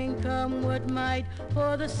anything, come what might,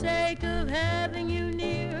 for the sake of having you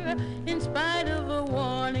near, in spite of a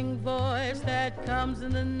warning voice that comes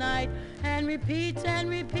in the night and repeats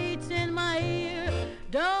in my ear.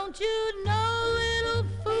 Don't you know, little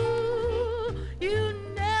fool, you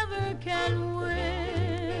never can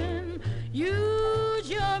win. Use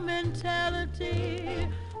your mentality,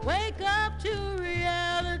 wake up to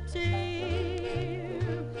reality.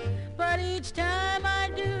 But each time I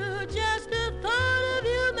do, just the thought of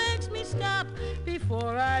you makes me stop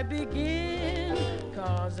before I begin.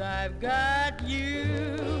 'Cause I've got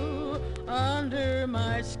you under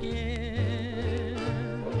my skin.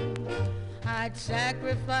 I'd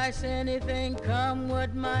sacrifice anything, come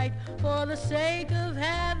what might, for the sake of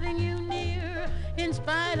having you near, in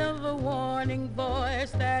spite of a warning voice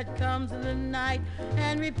that comes in the night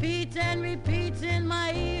and repeats in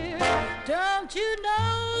my ear. Don't you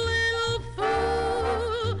know, little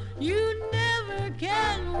fool, you never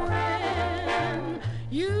can win.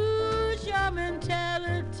 Use your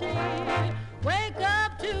mentality, wake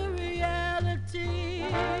up to reality.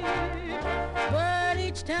 But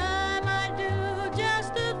each time I do,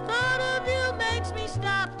 just the thought of you makes me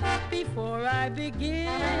stop before I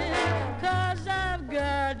begin. 'Cause I've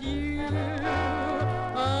got you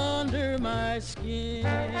under my skin.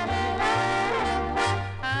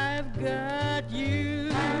 I've got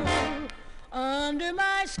you under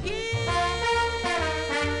my skin.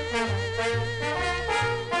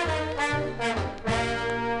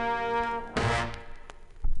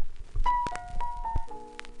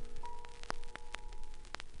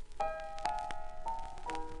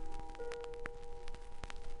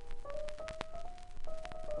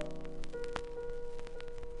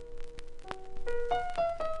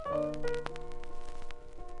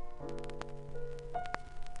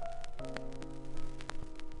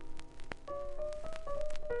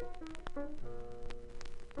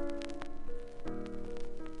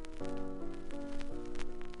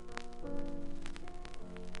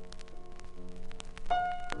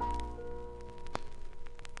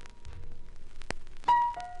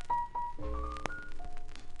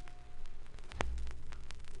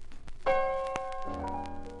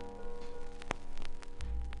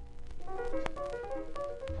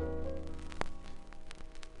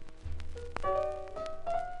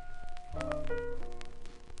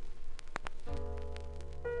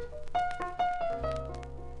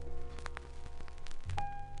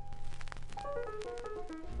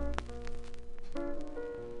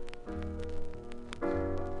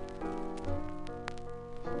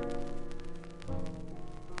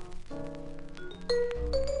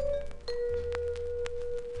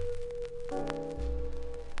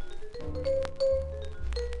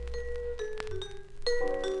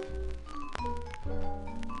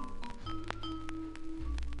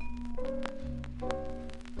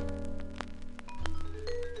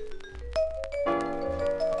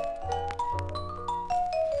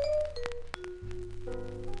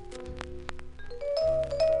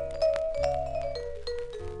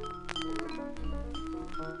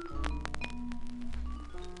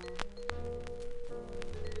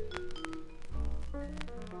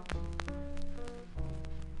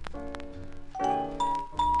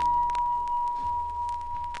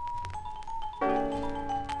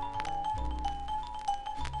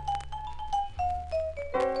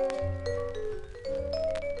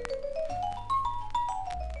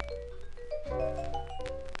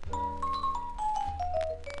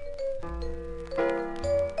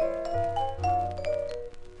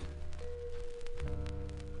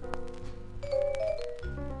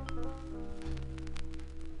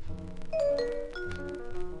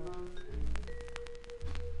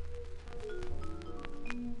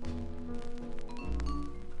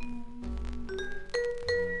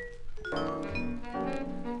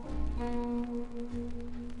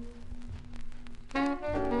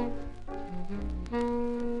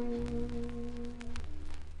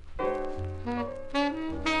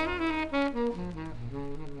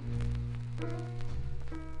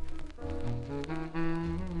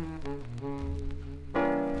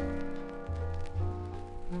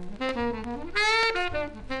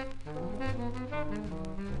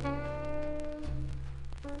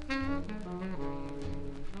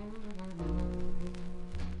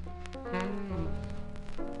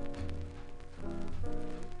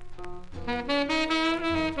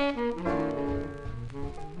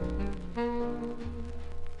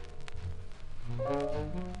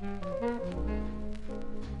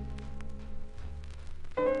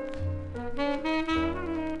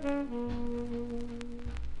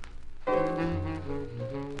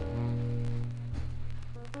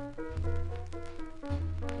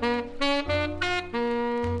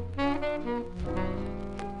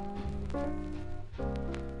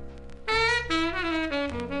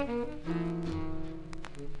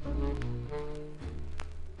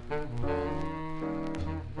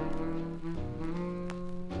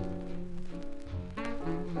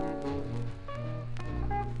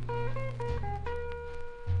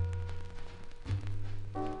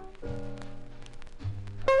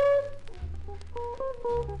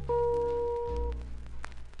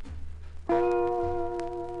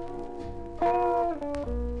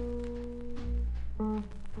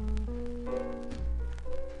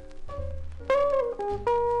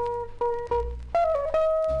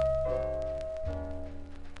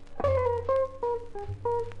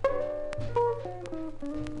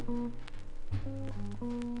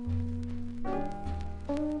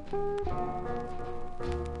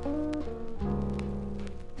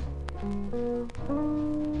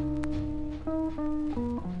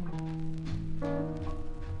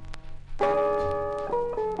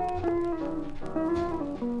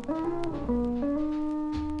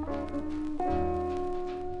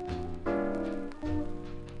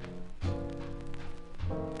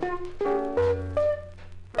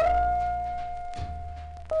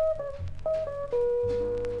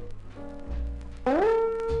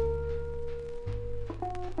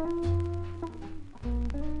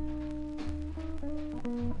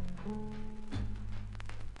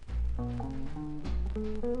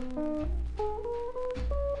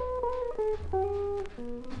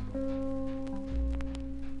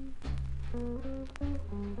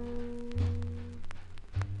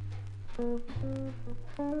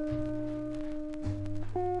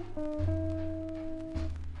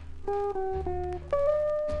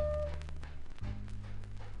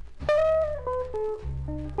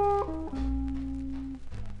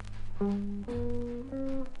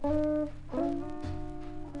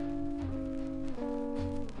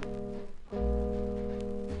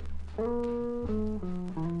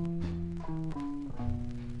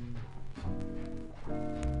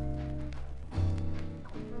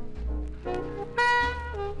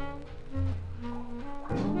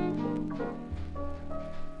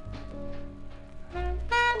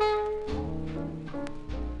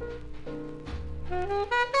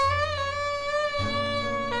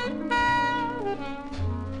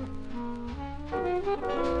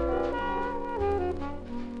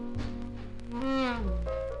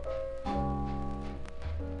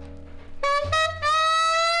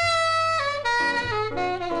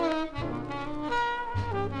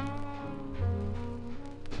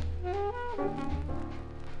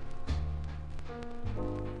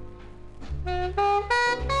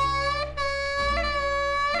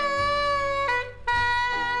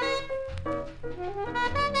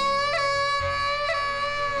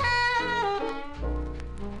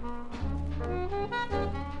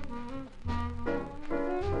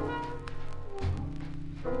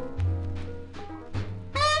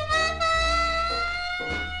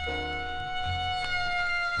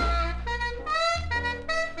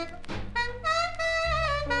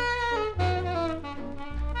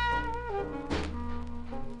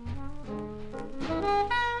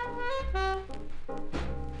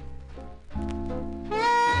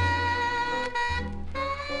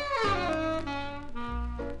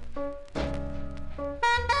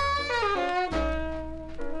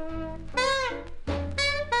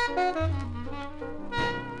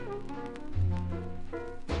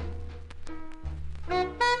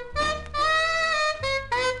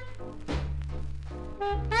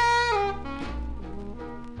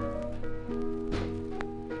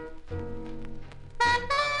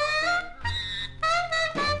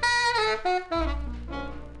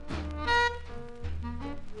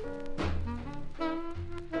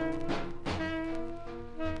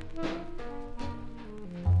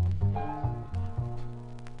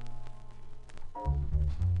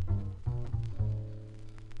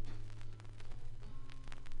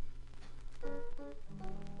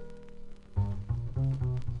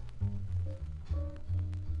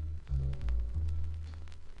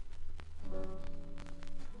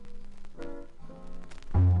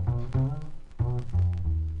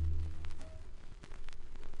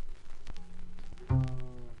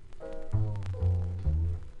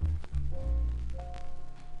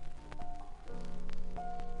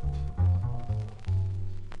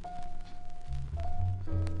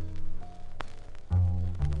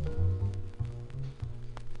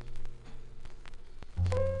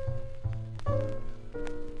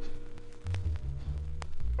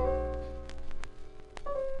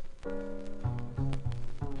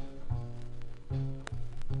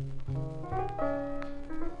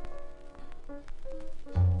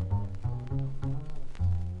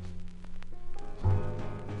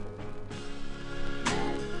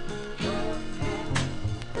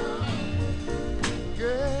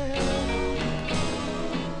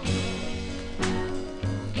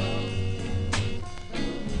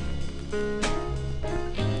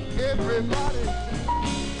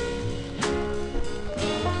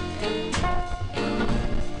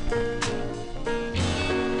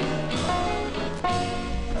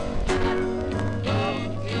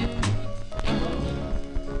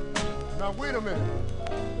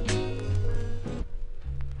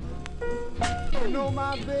 You know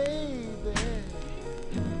my baby,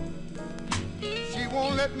 she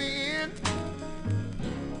won't let me in.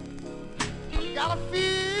 I've got a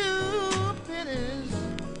few pennies.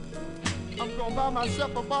 I'm gonna buy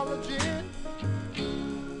myself a bottle of gin.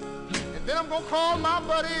 And then I'm gonna call my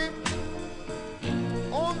buddy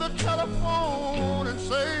on the telephone and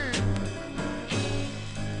say,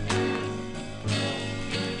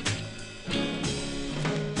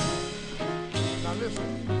 now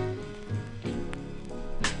listen,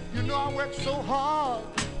 you know I work so hard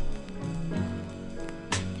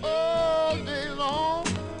all day long.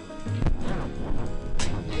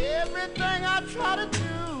 Everything I try to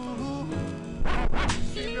do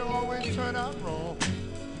seems to always turn out wrong.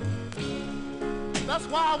 That's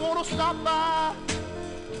why I want to stop by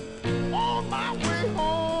on my way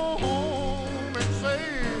home and say,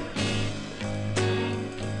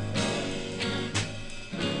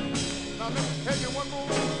 now let me tell you one more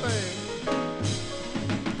thing.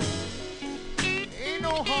 Ain't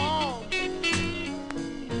no harm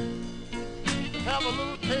to have a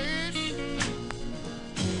little taste,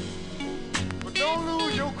 but don't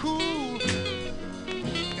lose your cool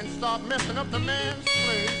and start messing up the man's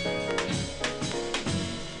place.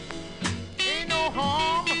 Ain't no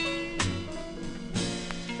harm,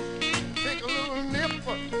 take a little nip,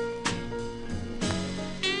 but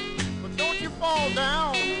don't you fall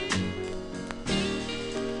down and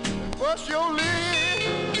bust your lip.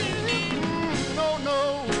 No,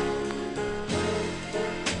 no.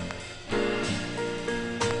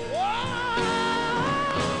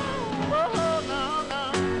 Whoa,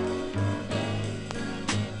 now.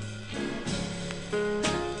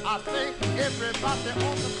 I think everybody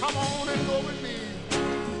ought to come on and go with me.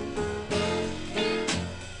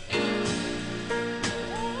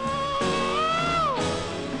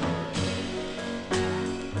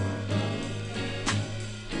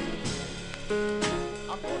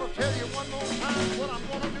 I'm gonna tell you one more time what I'm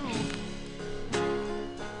gonna do.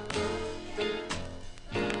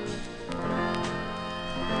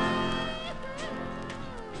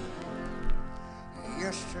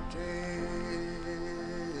 Yesterday,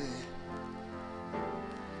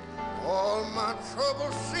 all my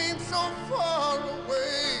troubles seem so far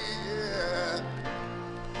away, yeah.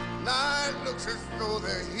 Now it looks as though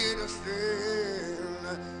they're here to stay.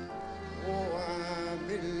 Oh, I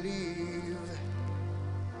believe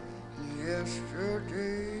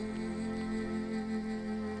yesterday.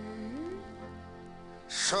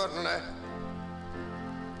 Suddenly,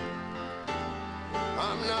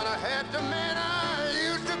 I'm not a happy man I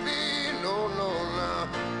used to be. No, now.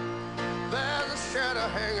 There's a shadow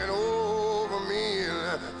hanging over me.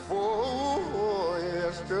 For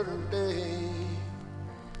yesterday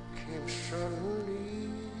came suddenly.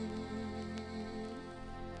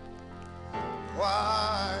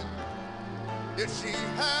 Why did she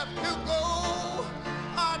have to go?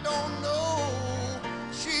 I don't know.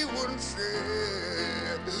 She wouldn't say.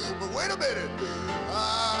 But wait a minute.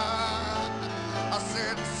 I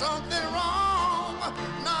said something wrong,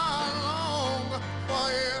 not long for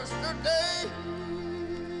yesterday.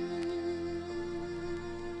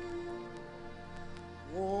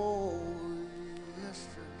 Oh,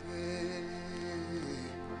 yesterday.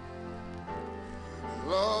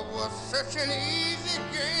 Love was such an easy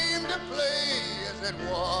game to play as it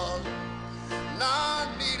was. Now I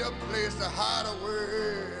need a place to hide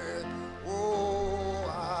away. Oh,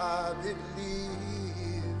 I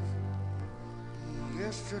believe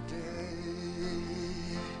yesterday.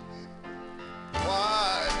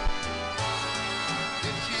 Why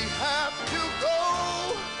did she have to go?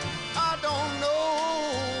 I don't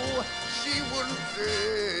know. She wouldn't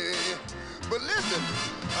say. But listen,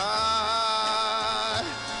 I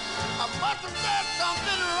must have said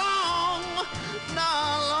something wrong,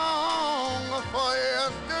 not long for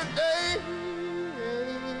yesterday.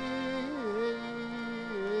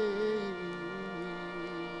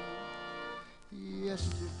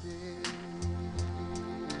 Yesterday,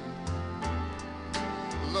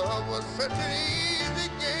 love was such an easy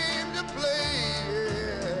game to play.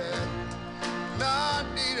 Yeah. Now I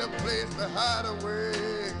need a place to hide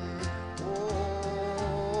away.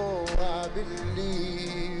 Oh, I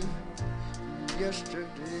believe yesterday.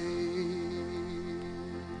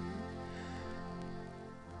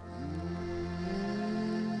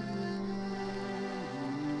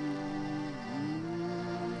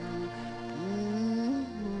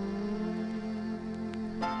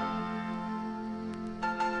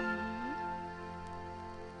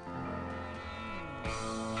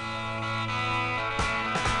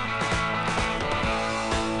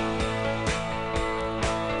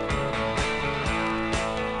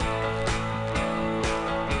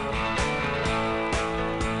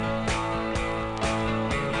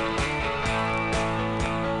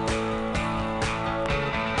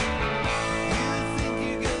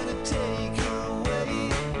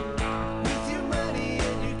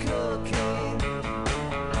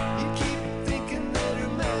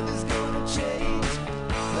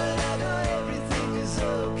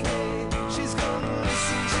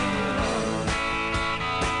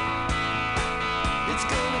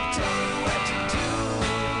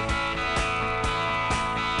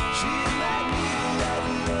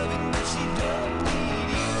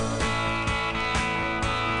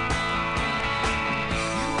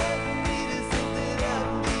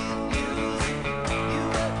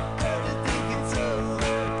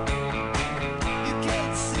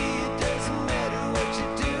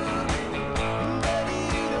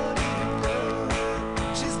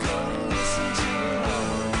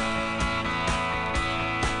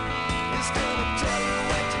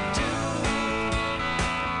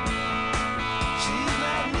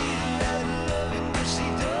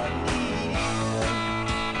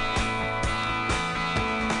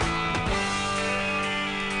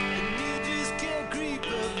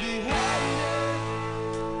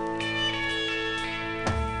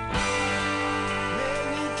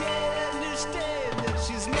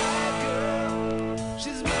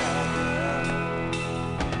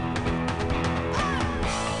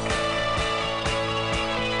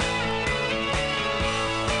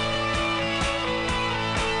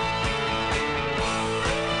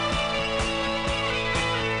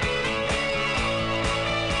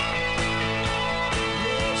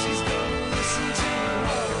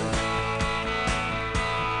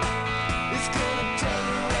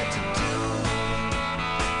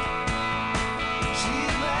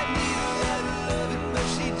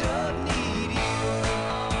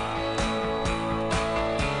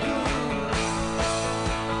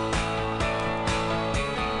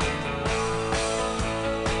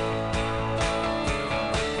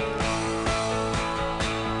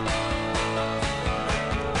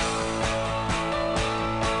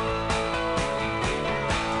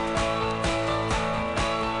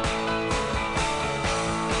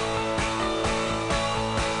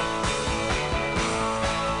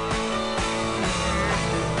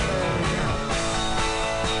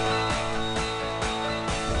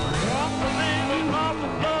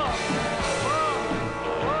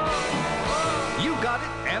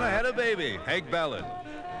 baby, Hank Ballard.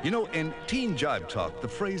 You know, in teen jive talk, the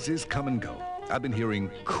phase is come and go. I've been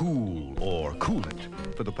hearing cool or cool it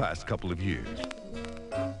for the past couple of years.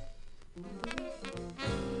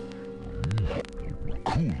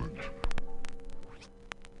 Cool it.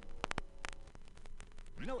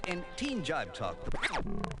 You know, in teen jive talk,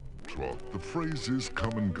 The phrase is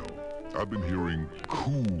come and go. I've been hearing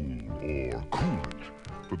cool or cool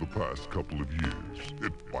it for the past couple of years.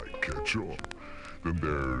 It might catch on. Then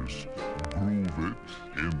there's groove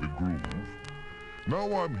it in the groove.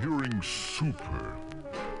 Now I'm hearing super.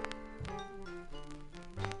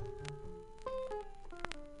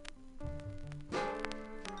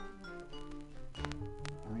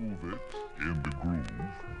 Groove it in the groove.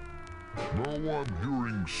 Now I'm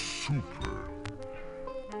hearing super.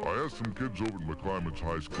 I asked some kids over at McClymonds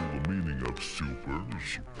High School the meaning of super.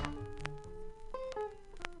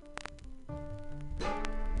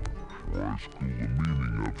 High school, the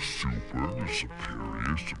meaning of super is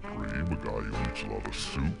superior, supreme, a guy who eats a lot of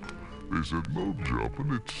soup. They said, no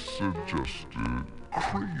jumping, it's just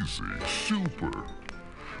crazy, super.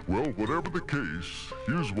 Well, whatever the case,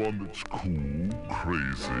 here's one that's cool,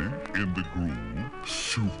 crazy, in the groove,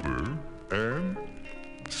 super, and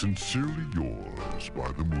sincerely yours by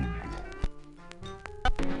the Moonglow.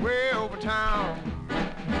 Way over town,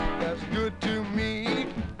 that's good to me.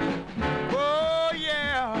 Oh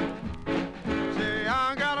yeah, say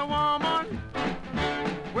I got a woman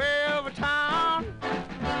way over town,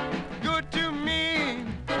 good to me.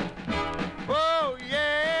 Oh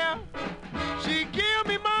yeah, she give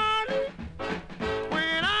me money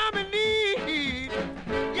when I'm in need.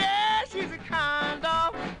 Yeah, she's a kind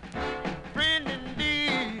of friend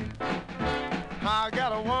indeed. I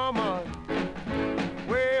got a woman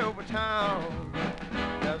way over town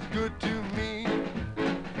that's good to me.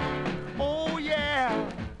 Oh yeah,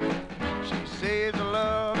 she says a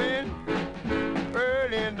loving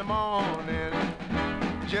early in the morning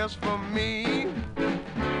just for me.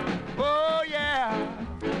 Oh yeah,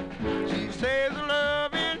 she says a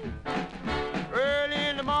loving early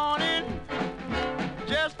in the morning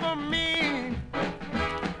just for me.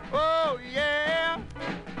 Oh yeah,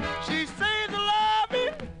 she says a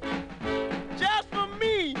loving just for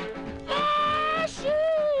me. Oh, she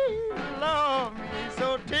loves me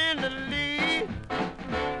so tenderly.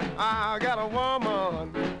 I got a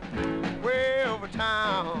woman way over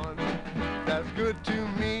town that's good to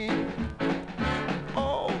me.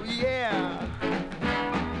 Oh yeah.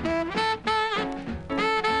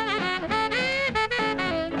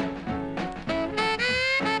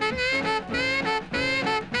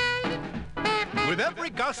 with every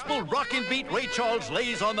gospel rockin' beat, Ray Charles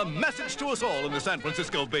lays on the message to us all in the San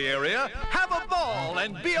Francisco Bay Area. Have a ball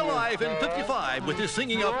and be alive in 55 with his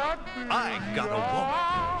singing of I Got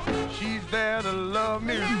a Woman. She's there to love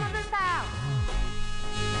me.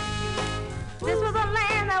 This was a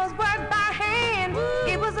land that was worked by hand.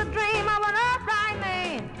 It was a dream of an upright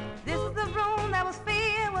man. This was the room that was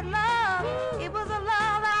filled with love. It was a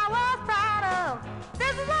love that I was proud of.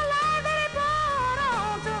 This is a love that he brought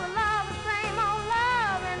on to the love, the same old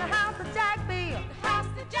love in the house of Jack Bill. The house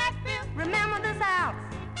of Jack Bill. Remember this house?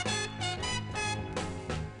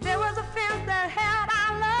 There was a fence that held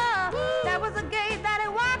our love. There was a gate that he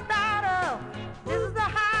walked out of. This is the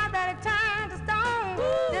heart that he turned to stone.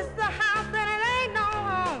 This is the house that it ain't no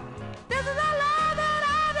home. This is the love that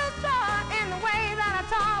I destroyed in the way that I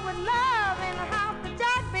taught with love in the house of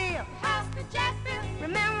Jack Bill. House of Jack Bill.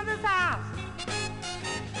 Remember this house?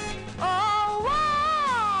 Oh,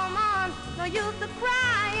 woman, no use of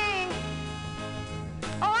crying.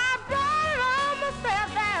 Oh, I brought it on myself,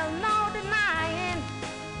 there's no denying.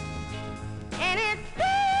 And it's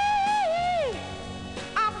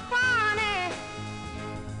funny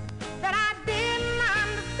that I didn't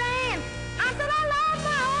understand until I lost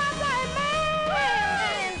my upright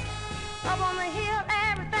man. Up on the hill,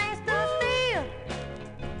 everything stood still.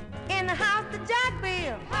 In the house to Jack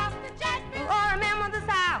Bill. House to Jack Bill. Oh, remember this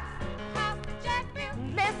house? House to Jack Bill.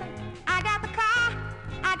 Listen, I got the car,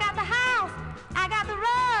 I got the house, I got the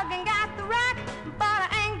rug and got the rack, but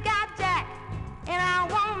I ain't got Jack, and I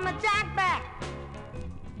want my Jack back.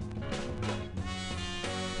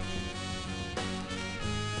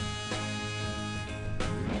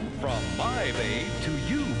 From my babe to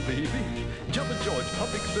you, baby. Jumpin' George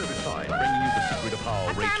Public Service Time, bringing you the secret of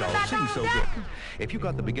how Ray Charles sings so good. If you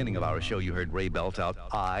got the beginning of our show, you heard Ray belt out,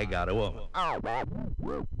 I Got a Woman. I got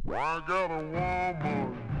a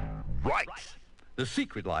woman. Right. The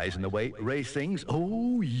secret lies in the way Ray sings,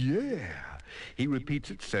 oh yeah. He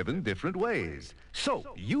repeats it 7 different ways. So,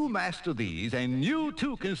 you master these, and you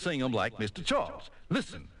too can sing them like Mr. Charles.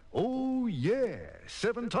 Listen, Oh, yeah.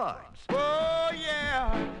 7 times. Oh,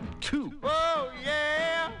 yeah. 2. Oh,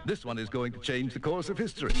 yeah. This one is going to change the course of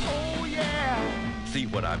history. Oh, yeah. See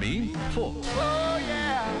what I mean? 4. Oh,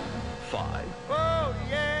 yeah. 5. Oh,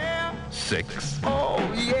 yeah. 6.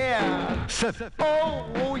 Oh, yeah. 7.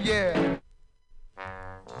 Oh, yeah.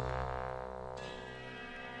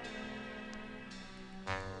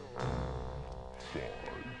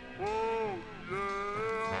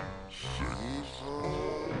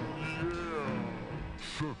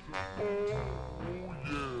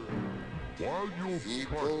 While you're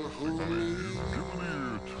practicing these, give an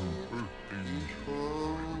ear to Earth Angel.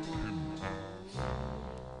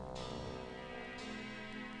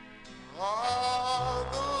 Are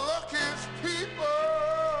the luckiest people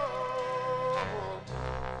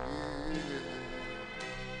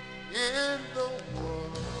in the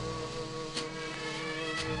world.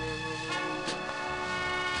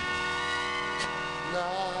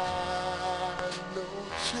 Now, no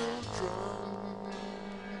children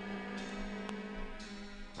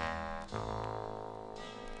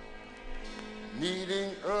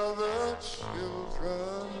needing other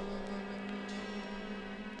children.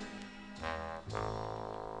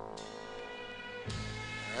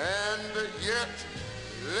 And yet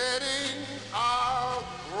letting our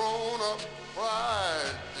grown-up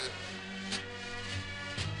pride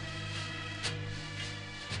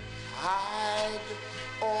hide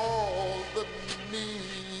all the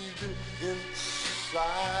need inside,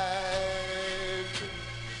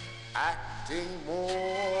 acting more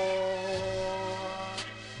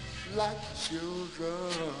like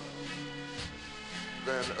children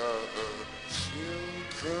than other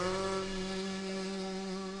children.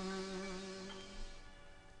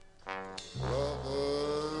 Brothers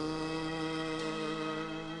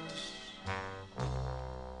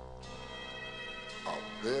are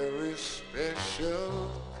very special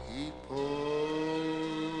people.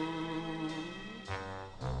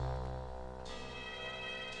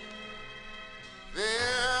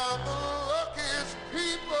 They're the luckiest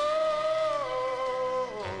people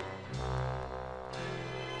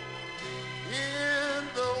in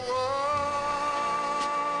the world.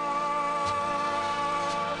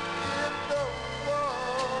 In the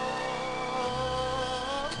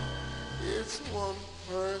world, it's one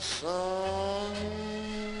person,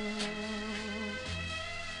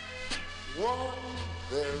 one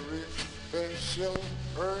very special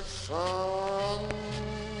person.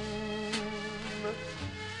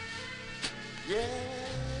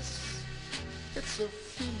 Yes, it's a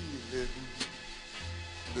feeling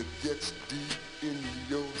that gets deep in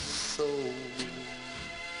your soul.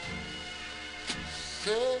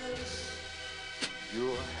 Says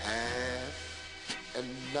you're half and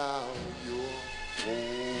now you're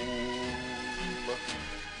whole.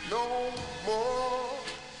 No more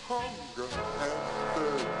hunger and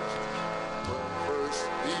thirst, but first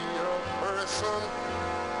be a person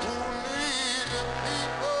who needed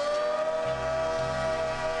people.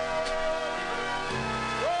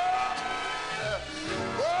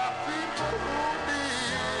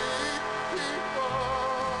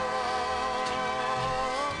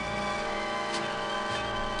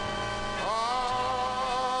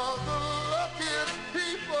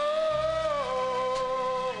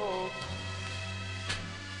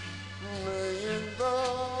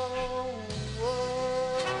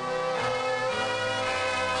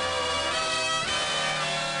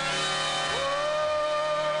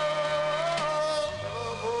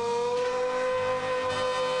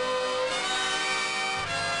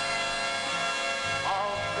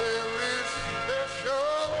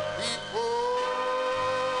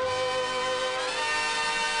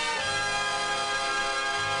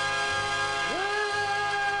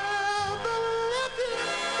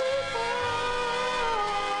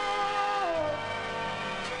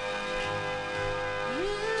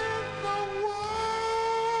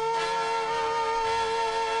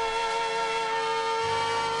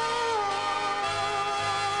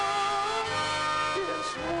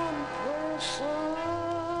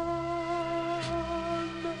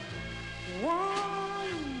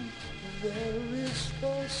 Very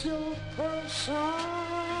special person.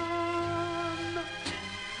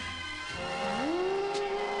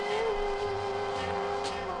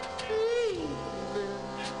 Feeling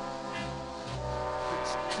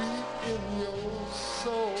it's deep in your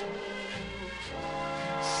soul.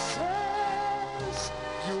 Says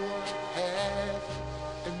you're half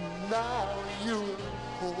and now you're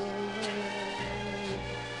whole.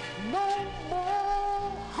 No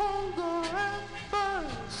more hunger and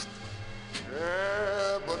thirst.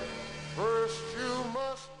 Yeah, but first you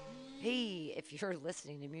must. Hey, if you're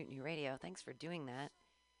listening to Mutiny Radio, thanks for doing that.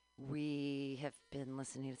 We have been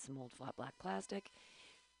listening to some old Flat Black Plastic.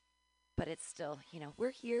 But it's still,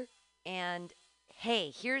 we're here. And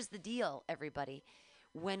hey, here's the deal, everybody.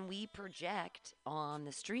 When we project on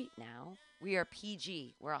the street now, we are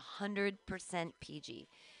PG. We're 100% PG.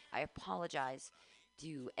 I apologize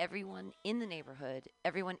to everyone in the neighborhood,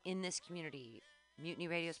 everyone in this community. Mutiny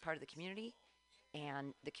Radio is part of the community,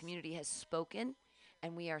 and the community has spoken,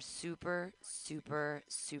 and we are super, super,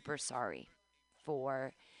 super sorry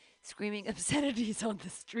for screaming obscenities on the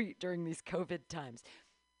street during these COVID times.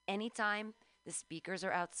 Anytime the speakers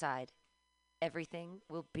are outside, everything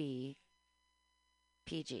will be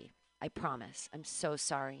PG. I promise. I'm so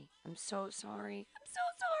sorry. I'm so sorry.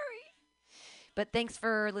 But thanks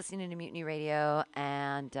for listening to Mutiny Radio.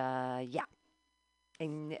 And yeah.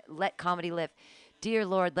 And let comedy live. Dear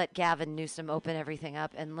Lord, let Gavin Newsom open everything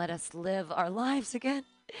up and let us live our lives again.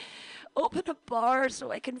 Open a bar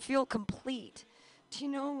so I can feel complete. Do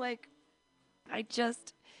you know, like, I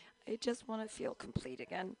just want to feel complete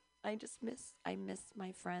again. I miss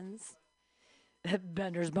my friends.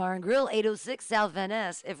 Bender's Bar and Grill, 806 South Van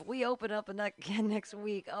Ness. If we open up again next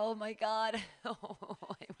week, oh my God. Oh,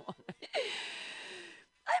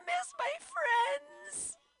 I miss my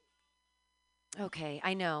friends. Okay,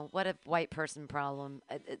 I know. What a white person problem.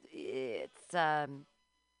 It's my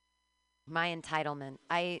entitlement.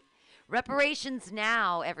 Reparations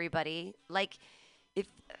now, everybody. Like,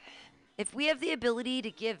 if we have the ability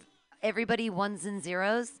to give everybody ones and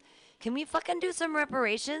zeros, can we fucking do some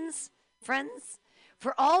reparations, friends?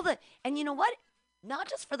 For all the, and you know what? Not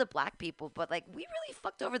just for the black people, but like we really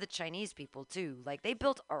fucked over the Chinese people too. Like they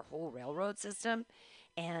built our whole railroad system,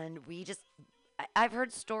 and I've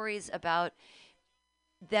heard stories about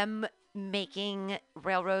them making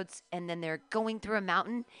railroads and then they're going through a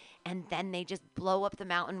mountain and then they just blow up the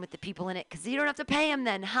mountain with the people in it because you don't have to pay them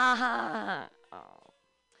then. Ha ha. Oh.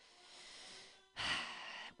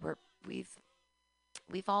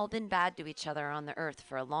 We've all been bad to each other on the earth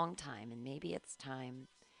for a long time, and maybe it's time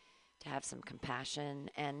to have some compassion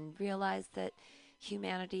and realize that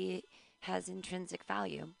humanity has intrinsic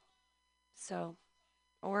value. So,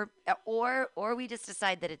 or we just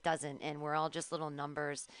decide that it doesn't, and we're all just little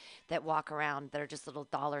numbers that walk around that are just little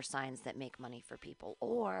dollar signs that make money for people.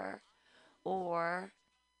 Or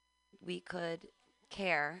we could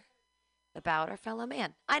care about our fellow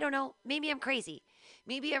man. I don't know. Maybe I'm crazy.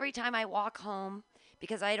 Maybe every time I walk home,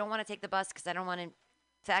 because I don't want to take the bus because I don't want to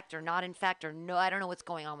infect or not infect or no, I don't know what's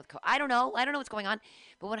going on with COVID. I don't know what's going on.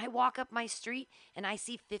 But when I walk up my street and I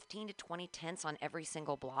see 15 to 20 tents on every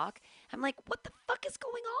single block, I'm like, what the fuck is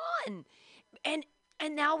going on?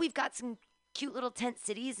 And now we've got some cute little tent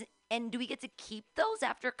cities, and do we get to keep those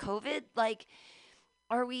after COVID? Like,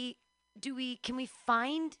 can we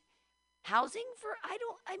find housing for,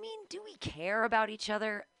 do we care about each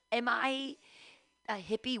other? Am I a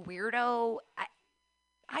hippie weirdo?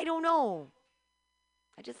 I don't know.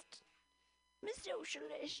 I'm a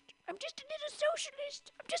socialist. I'm just a little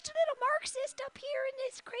socialist. I'm just a little Marxist up here in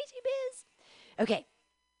this crazy biz. Okay.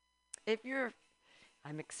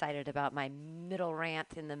 I'm excited about my middle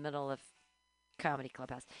rant in the middle of Comedy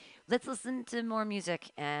Clubhouse. Let's listen to more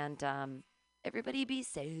music and everybody be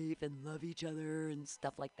safe and love each other and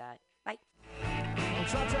stuff like that. Bye. I'm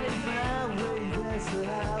trying to take my way, there's the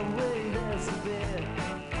highway, there's the bed.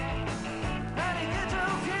 And you get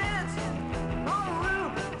your kids on the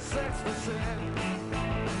roof, 6%.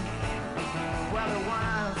 Well, the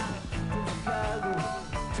wild from Chicago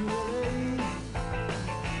to LA.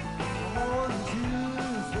 More than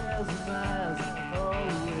 2,000 miles all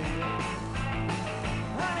the way.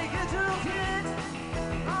 And you get your kids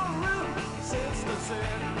on the roof, 6%.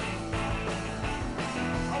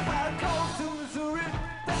 Oh, well, it goes to Missouri,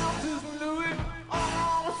 down to St. Louis.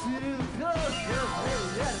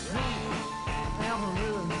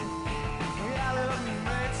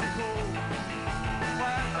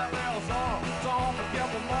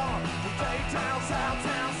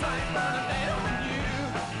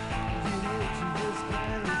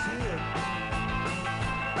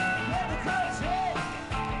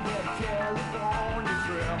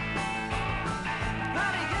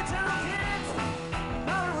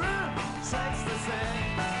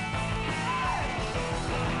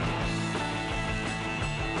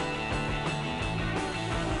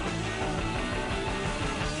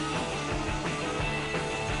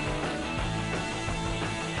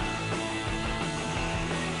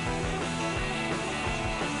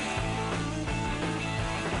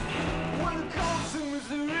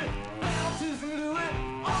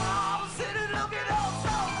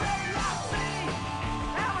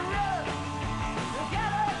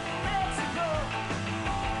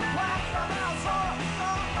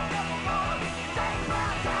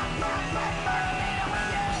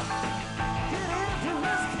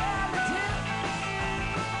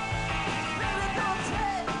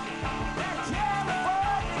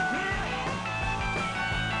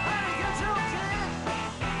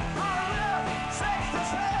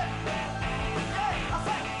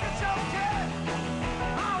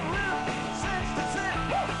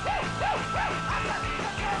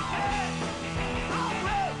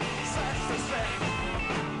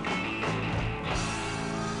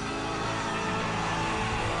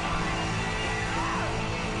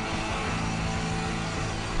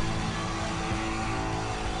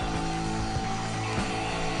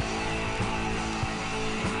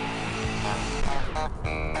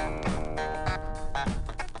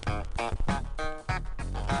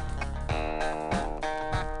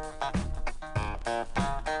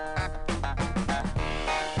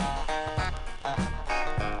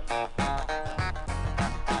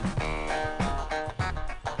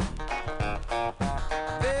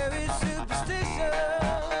 Very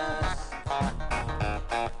superstitious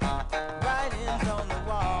writings on the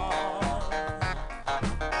wall.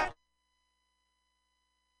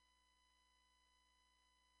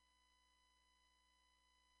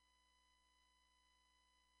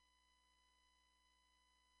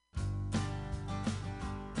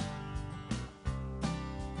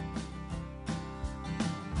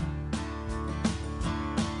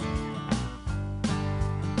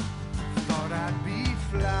 Thought I'd be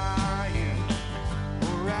flying,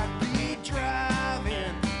 or I'd be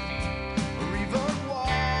driving, or even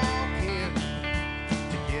walking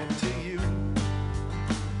to get to you.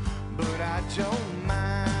 But I don't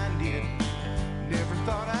mind it, never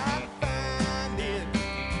thought I'd find it.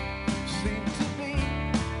 Seemed to be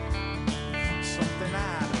something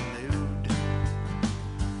I'd elude.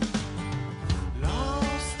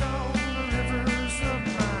 Lost on the rivers of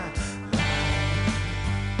my life,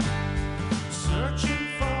 searching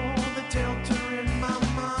for the delta in my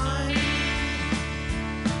mind.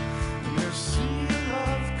 There's a sea of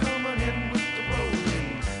love coming in with the rolling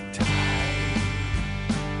tide.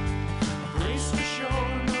 I brace for shore,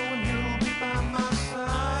 knowing you'll be by my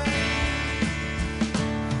side.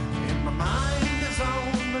 And my mind is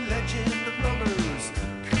on the legend of lovers'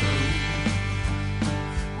 code.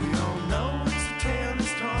 We all know it's a tale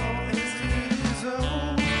as tall as it is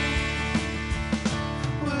old.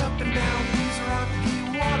 Well, up and down these rocky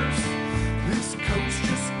waters, this coast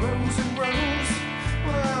just grows and grows.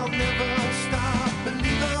 Well, I'll never stop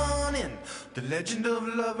believing in the legend of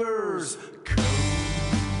lovers' code.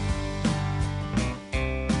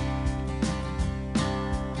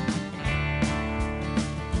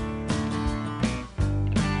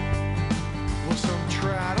 Well, some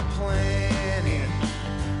try to plan it,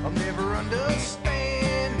 I'll never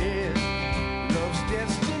understand it. Love's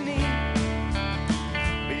destiny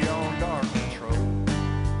beyond our control.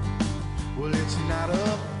 Well, it's not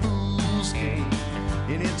a fool's game,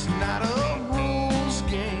 and it's not a rules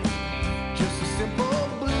game, just a simple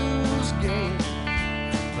blues game,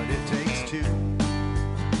 but it takes two.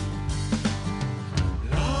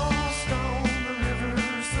 Lost on the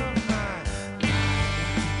rivers of my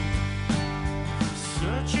life,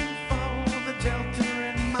 searching for the delta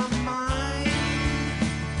in my mind.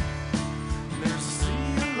 There's a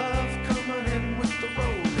sea of love coming in with the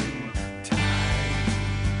rolling tide.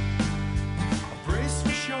 I brace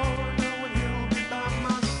for shore, knowing you'll be by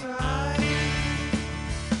my side.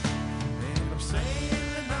 And I'm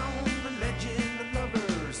sailing on the legend of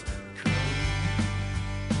lovers' code.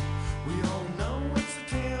 We all know it's a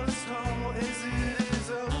tale as tall as it is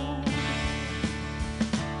old.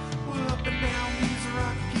 Well, up and down these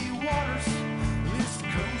rocky waters, this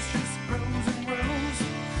coast just grows and grows.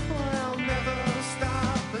 Well, I'll never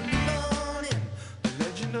stop believing in the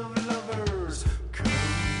legend of lovers' code.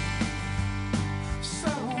 So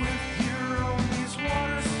if you're on these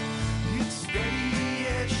waters, it's steady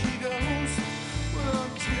as she goes. Well,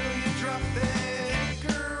 until you drop that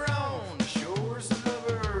anchor on the shores of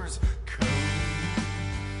lovers' code.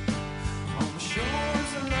 On the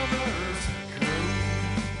shores of lovers' code.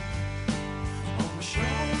 On the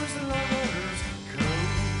shores of lovers' code.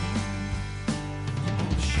 On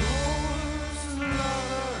the shores of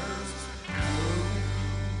lovers' code.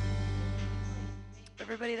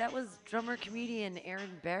 Everybody, that was drummer comedian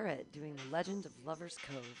Aaron Barrett doing The Legend of Lover's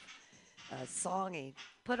Cove, a song he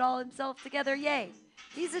put all himself together. Yay!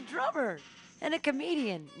 He's a drummer and a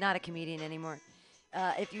comedian. Not a comedian anymore.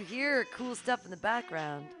 If you hear cool stuff in the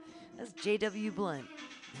background, that's J.W. Blunt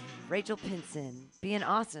and Rachel Pinson being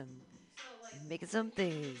awesome, making some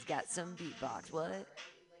things. Got some beatbox. What?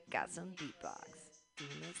 Got some beatbox.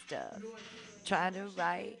 Doing this stuff. Trying to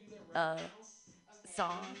write a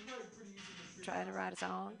song. Trying to write a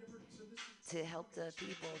song to help the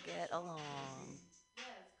people get along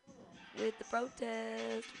with the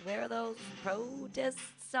protest. Where are those protest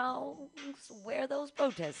songs? Where are those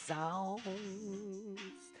protest songs?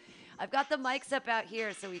 I've got the mics up out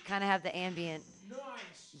here, so we kind of have the ambient.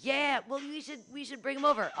 Nice. Yeah. Well, we should bring them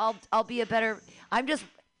over. I'll be a better. I'm just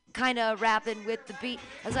kind of rapping with the beat.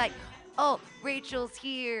 I was like, oh, Rachel's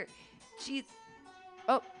here. She's.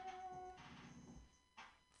 Oh.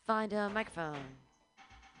 Find a microphone.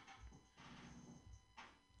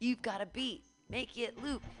 You've got a beat. Make it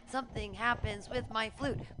loop. Something happens with my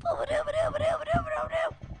flute.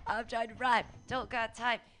 I'm trying to rhyme. Don't got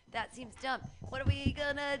time. That seems dumb. What are we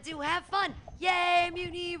gonna do? Have fun. Yay,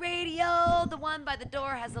 Mutiny Radio. The one by the door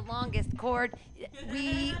has the longest cord.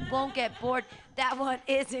 We won't get bored. That one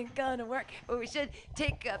isn't gonna work. But we should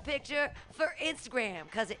take a picture for Instagram,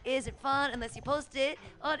 because it isn't fun unless you post it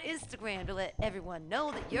on Instagram to let everyone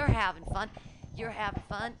know that you're having fun. You're having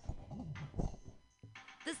fun.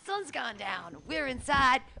 The sun's gone down. We're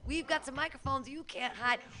inside. We've got some microphones you can't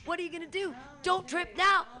hide. What are you going to do? Don't trip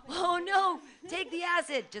now. Oh, no. Take the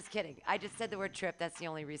acid. Just kidding. I just said the word trip. That's the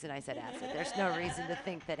only reason I said acid. There's no reason to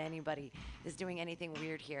think that anybody is doing anything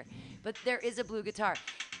weird here. But there is a blue guitar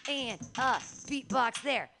and a beatbox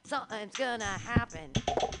there. Something's going to happen.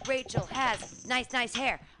 Rachel has nice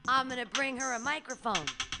hair. I'm going to bring her a microphone.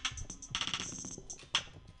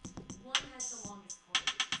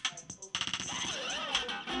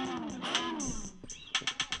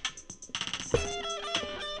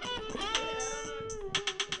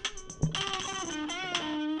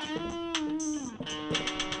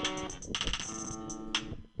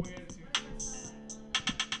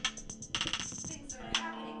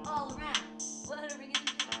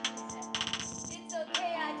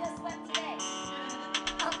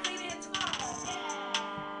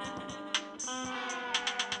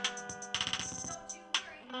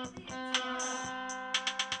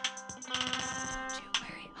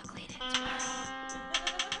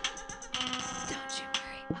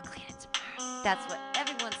 That's what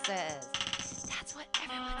everyone says. That's what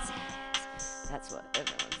everyone says. That's what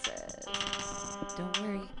everyone says. Don't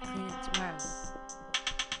worry, clean it tomorrow.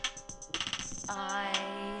 I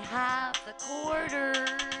have the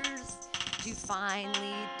quarters to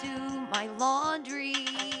finally do my laundry.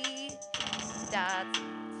 That's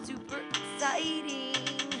super exciting.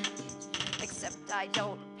 Except I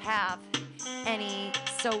don't have any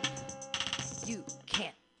soap. You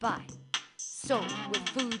can't buy soap with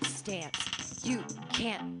food stamps. You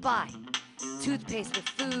can't buy toothpaste with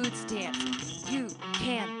food stamps. You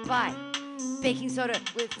can't buy baking soda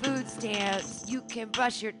with food stamps. You can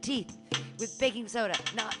brush your teeth with baking soda,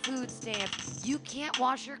 not food stamps. You can't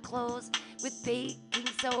wash your clothes with baking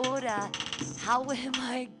soda. How am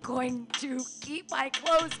I going to keep my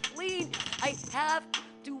clothes clean? I have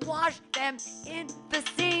to wash them in the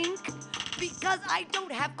sink because I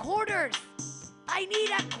don't have quarters. I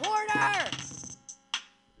need a quarter.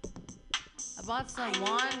 I bought some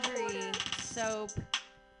laundry soap,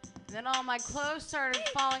 and then all my clothes started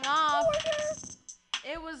falling off.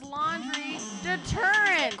 It was laundry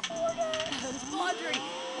deterrent.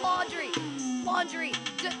 Laundry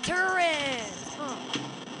deterrent.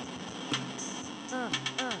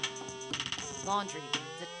 Laundry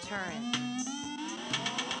deterrent.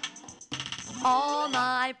 All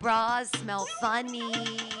my bras smell funny.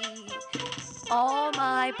 All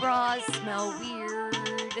my bras smell weird.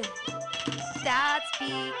 That's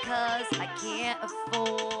because I can't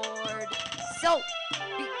afford soap,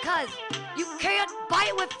 because you can't buy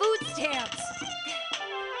it with food stamps.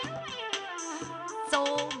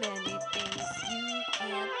 So many things you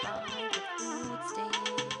can't buy with food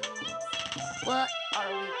stamps. What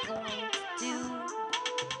are we going to do?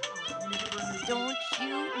 Don't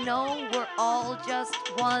you know we're all just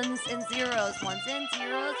ones and zeros, ones and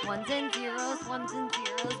zeros, ones and zeros, ones and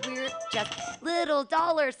zeros. We're just little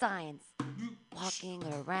dollar signs. Walking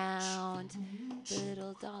around,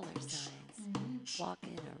 little dollar signs.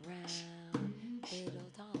 Walking around, little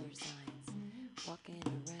dollar signs. Walking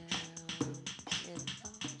around, little dollar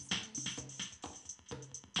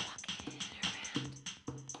signs. Walking around.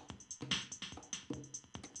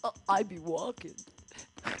 Oh, I be walking.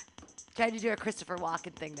 Tried to do a Christopher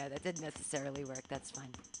Walken thing there. That didn't necessarily work. That's fine.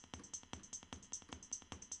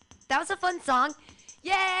 That was a fun song.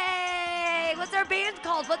 Yay! What's our band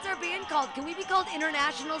called? Can we be called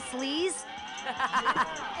International Sleaze?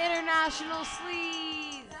 International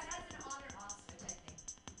Sleaze. That has an honor ostrich, I think.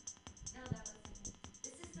 No, that was.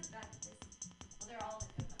 This is the best. Well, they're all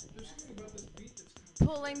the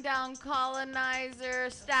Pulling down colonizer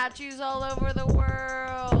statues all over the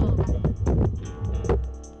world.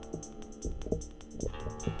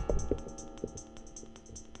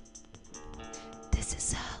 This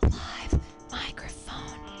is a live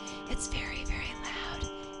microphone. It's very, very loud.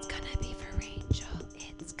 It's gonna be for Rachel.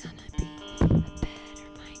 It's gonna be a better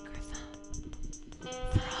microphone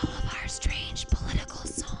for all of our strange political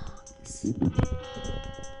songs.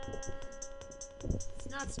 It's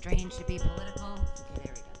not strange to be political. Okay,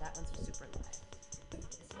 there we go. That one's super live. This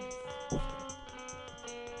one is.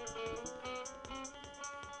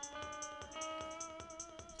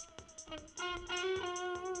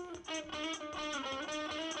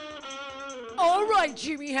 All right,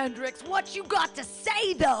 Jimi Hendrix, what you got to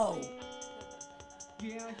say, though?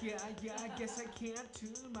 Yeah, I guess I can't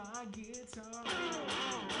tune my guitar.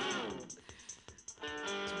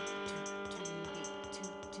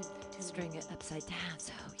 String it upside down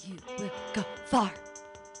so you will go far.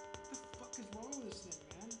 What the fuck is wrong with this thing,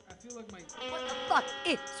 man? I feel like my... What the fuck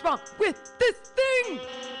is wrong with this thing? You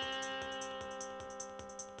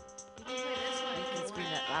can play this one. We can scream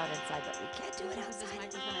it loud inside, but we can't do it outside.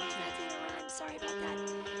 I'm sorry about that.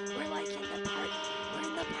 We're like in the part.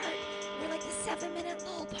 We're like the 7-minute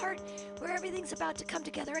lull part where everything's about to come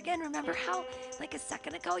together again. Remember how, like a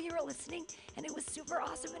second ago, you were listening and it was super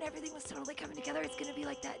awesome and everything was totally coming together? It's gonna be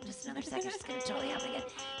like that in just another second. It's gonna totally happen again.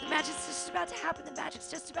 The magic's just about to happen. The magic's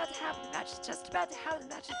just about to happen. The magic's just about to happen.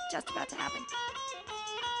 The magic's just about to happen.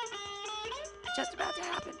 Just about to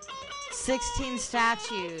happen. 16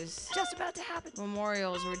 statues. Just about to happen.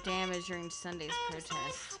 Memorials were damaged during Sunday's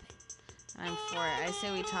protest. I'm for it. I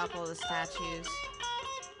say we topple the statues.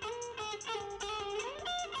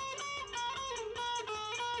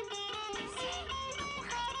 They say the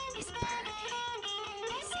world is burning.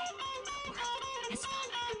 They say the world is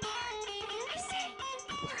falling apart. I say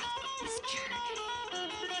the world is churning.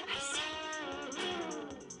 I say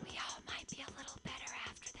we all might be a little better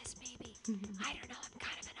after this, maybe. I don't know. I'm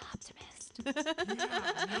kind of an optimist.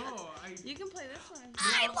 You can play this one.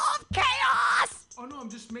 I love chaos! Oh no, I'm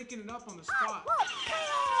just making it up on the spot. I love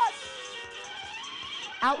chaos!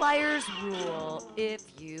 Outliers rule. If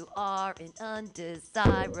you are an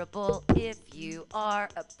undesirable, if you are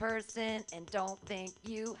a person and don't think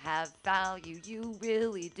you have value, you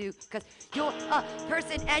really do. Because you're a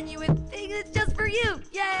person and you would think it's just for you.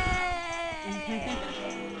 Yay!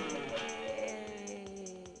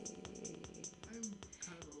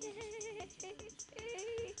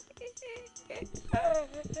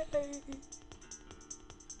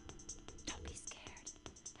 Don't be scared.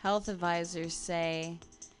 Health advisors say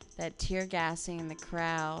that tear gassing in the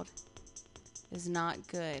crowd is not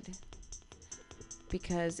good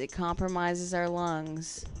because it compromises our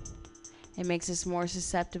lungs. It makes us more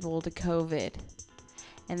susceptible to COVID.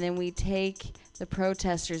 And then we take the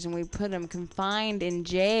protesters and we put them confined in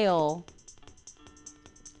jail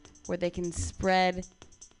where they can spread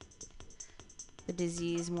the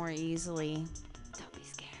disease more easily. Don't be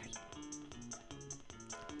scared.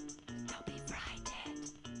 Don't be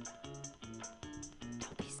frightened.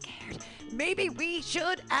 Don't be scared. Maybe we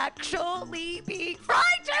should actually be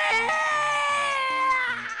frightened!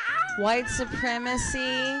 White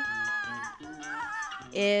supremacy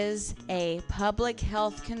is a public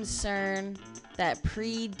health concern that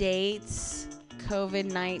predates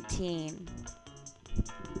COVID-19.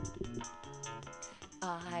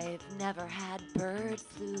 I've never had bird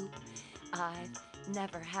flu. I've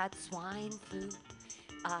never had swine flu.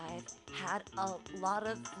 I've had a lot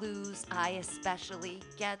of flus. I especially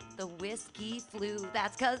get the whiskey flu.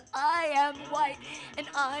 That's 'cause I am white and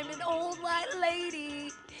I'm an old white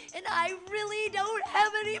lady. And I really don't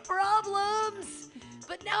have any problems.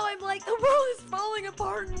 But now I'm like, the world is falling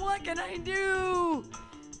apart and what can I do?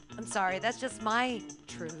 I'm sorry, that's just my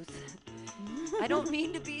truth. I don't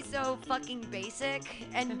mean to be so fucking basic,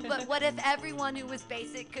 but what if everyone who was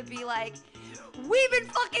basic could be like, we've been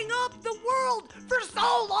fucking up the world for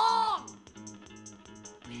so long!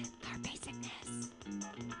 With our basicness.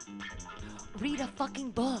 Read a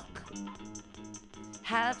fucking book.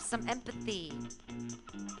 Have some empathy.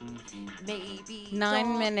 Maybe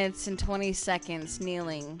 9 minutes and 20 seconds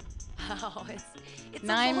kneeling. Oh, it's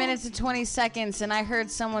 9 minutes and 20 seconds, and I heard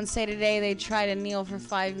someone say today they tried to kneel for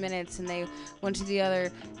 5 minutes, and they went to the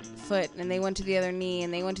other foot, and they went to the other knee,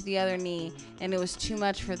 and they went to the other knee, and it was too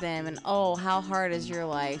much for them. And oh, how hard is your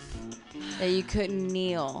life that you couldn't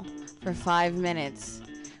kneel for 5 minutes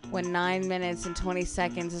when 9 minutes and 20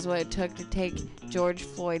 seconds is what it took to take George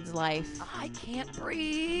Floyd's life. I can't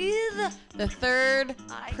breathe. The 3rd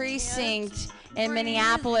precinct in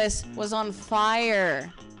Minneapolis was on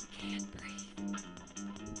fire.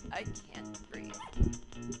 I can't breathe.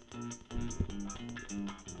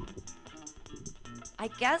 I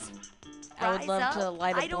guess I would love rise to up.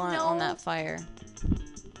 light I a don't blunt know. on that fire.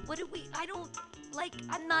 What do we? I don't like.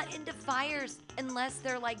 I'm not into fires unless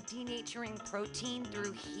they're like denaturing protein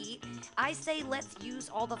through heat. I say let's use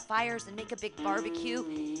all the fires and make a big barbecue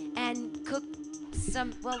and cook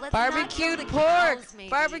some. Well, let's Barbecued not kill the pork, cows, maybe.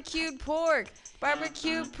 barbecued pork,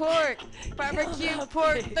 barbecued pork, barbecued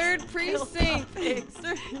pork. 3rd precinct.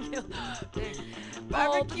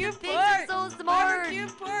 Barbecue pigs pork, are so smart. barbecue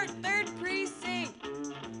pork. 3rd precinct.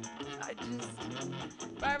 I just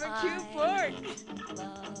Barbecue I pork.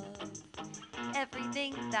 love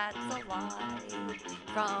everything that's alive,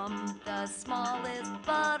 from the smallest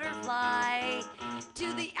butterfly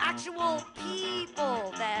to the actual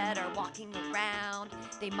people that are walking around.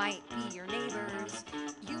 They might be your neighbors.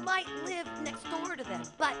 You might live next door to them,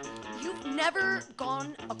 but you've never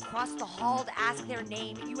gone across the hall to ask their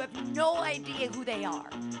name. You have no idea who they are.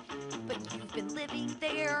 But you've been living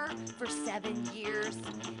there for 7 years.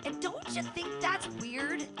 And don't you think that's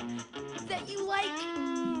weird? That you,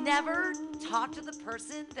 never talk to the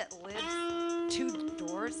person that lives 2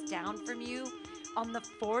 doors down from you on the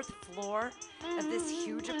 4th floor of this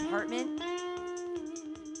huge apartment?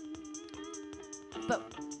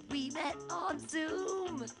 But we met on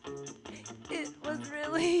Zoom. It was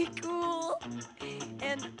really cool.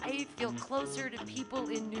 And I feel closer to people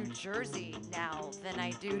in New Jersey now than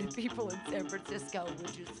I do to people in San Francisco,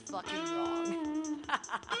 which is fucking wrong.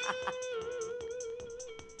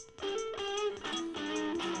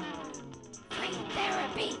 Free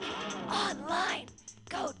therapy online.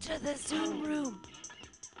 Go to the Zoom room.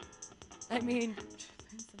 I mean,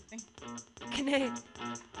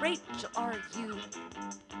 Rachel, are you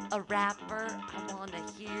a rapper? I wanna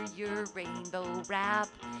hear your rainbow rap.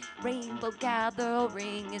 Rainbow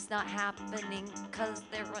gathering is not happening 'cause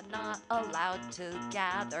they're not allowed to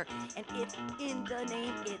gather. And it's in the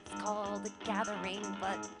name, it's called a gathering,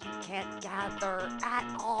 but you can't gather at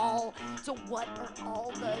all. So what are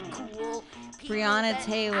all the cool people Breonna that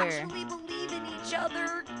Taylor. actually believe in each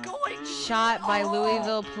other going Shot by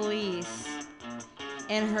Louisville police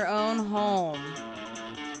in her own home.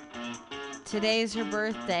 Today's her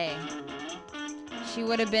birthday. She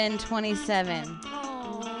would have been 27.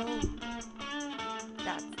 Oh,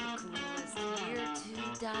 that's the coolest year to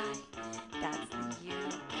die. That's the year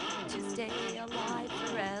to stay alive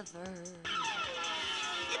forever.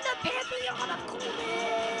 In the pantheon of coolness.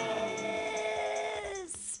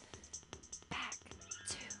 Back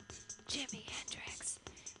to Jimi Hendrix.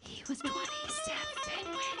 He was 27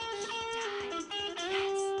 when he died.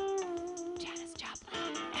 Yes. Janis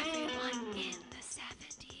Joplin. Everyone in the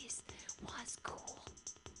 70s was cool.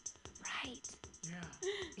 Right?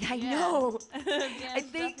 Yeah. I know. I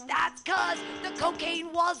think that's because the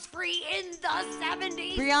cocaine was free in the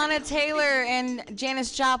 70s. Breonna Taylor and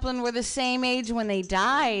Janis Joplin were the same age when they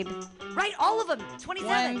died. Right, all of them.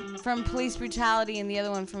 27. One from police brutality and the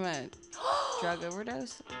other one from a drug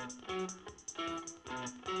overdose.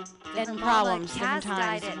 Different problems, Cass different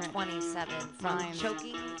times, died at different 27 from minds,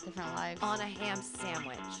 choking different lives. on a ham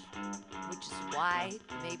sandwich, which is why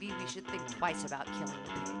maybe we should think twice about killing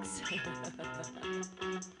the pigs.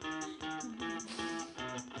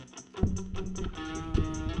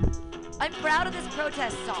 I'm proud of this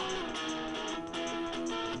protest song.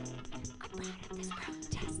 I'm proud of this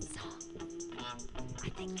protest song. I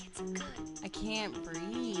think it's good. I can't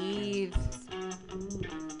breathe.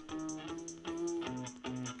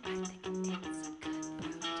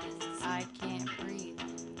 I can't breathe.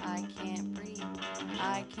 I can't breathe.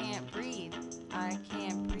 I can't breathe. I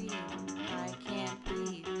can't breathe. I can't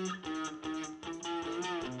breathe.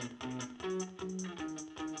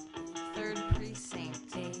 Third precinct.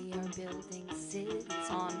 They are building cities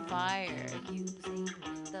on fire. using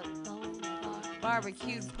the bone of our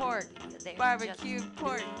Barbecued pork. Barbecued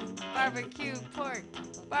pork. Barbecued pork.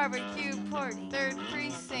 Barbecued pork. Third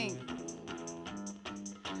precinct.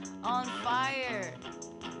 On fire.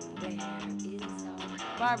 Where is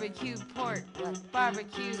our Barbecued pork.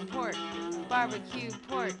 Barbecued pork. Barbecued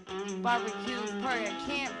pork. Barbecued pork. I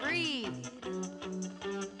can't breathe.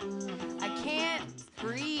 I can't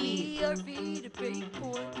breathe. We are free to bake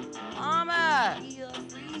pork. Mama. We are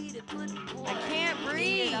free to put pork. I can't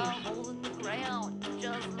breathe. in a hole in the ground,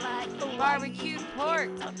 just like Barbecued pork.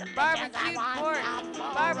 Barbecued pork.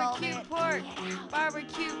 Barbecued pork.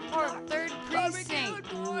 Barbecued pork. Third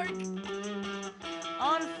precinct.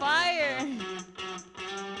 On fire.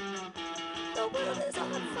 The world is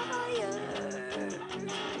on fire.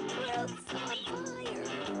 World's on fire.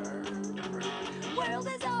 World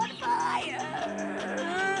is on fire.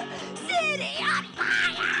 City on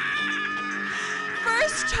fire.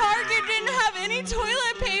 First Target didn't have any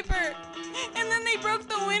toilet paper. And then they broke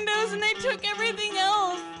the windows and they took everything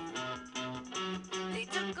else. They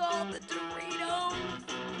took all the Doritos.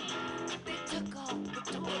 They took all the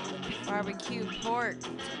toilet paper. Barbecue pork.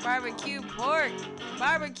 Barbecue pork.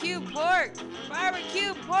 Barbecue pork.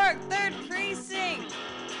 Barbecue pork. Third precinct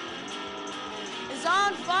is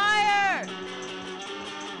on fire.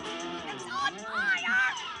 It's on fire.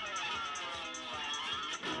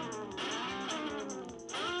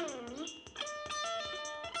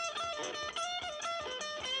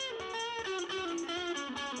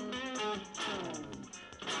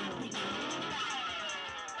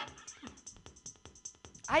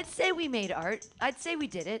 I'd say we made art. I'd say we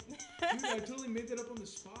did it. Dude, I totally made that up on the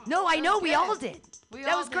spot. No, I know we all did. We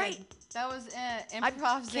That all was did. great. That was I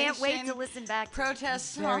improvisation. can't wait to listen back.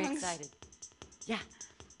 Protest I'm very songs. excited. Yeah,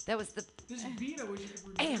 that was the. This beat, I wish I could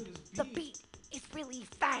remember And this beat. the beat is really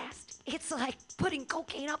fast. It's like putting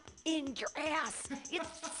cocaine up in your ass.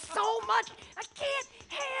 It's so much. I can't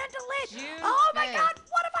handle it. June Oh my 5th, God!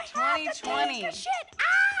 What if I have to 2020. take a shit?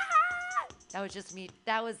 Ah! That was just me.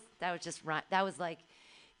 That was just right. That was like,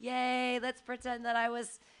 yay! Let's pretend that I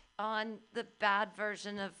was on the bad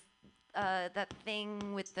version of that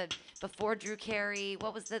thing with the before Drew Carey.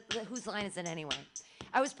 What was the whose line is it anyway?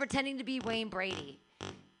 I was pretending to be Wayne Brady,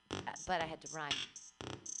 but I had to rhyme.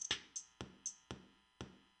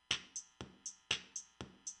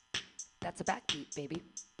 That's a backbeat, baby.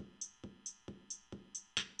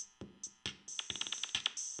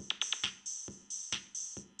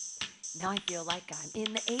 Now I feel like I'm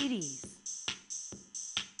in the 80s.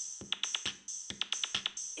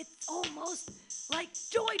 It's almost like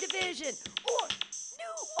Joy Division or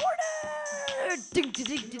New Order.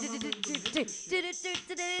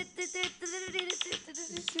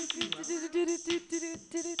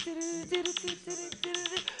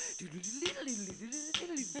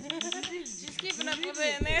 She's keeping up with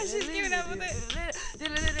it in there. She's keeping up with it.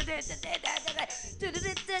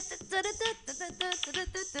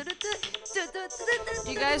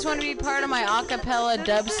 Do you guys want to be part of my acapella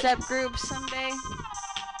dubstep group someday?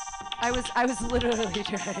 I was literally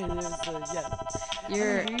trying to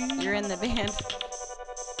yeah. You're in the band.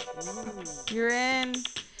 You're in.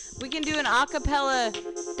 We can do an acapella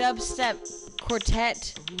dubstep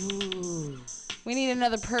quartet. Ooh. We need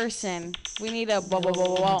another person. We need a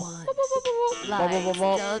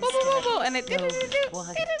and it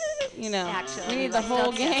you know. Actually, we need the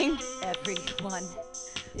whole gang. Everyone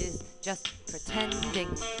is just pretending.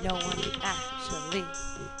 No one actually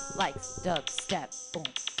likes dubstep. Boom,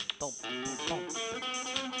 boom, boom,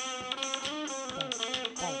 boom.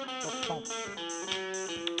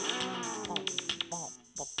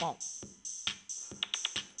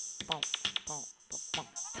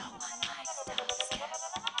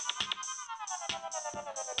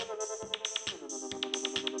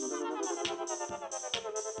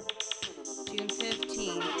 June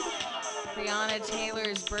 15th, Breonna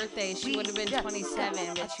Taylor's birthday. She would have been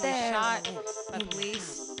 27, but she was shot by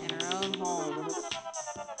police in her own home.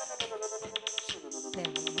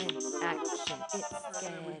 Action. It's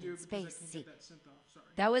getting spacey.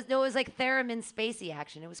 That was like theremin spacey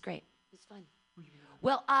action. It was great. It was fun.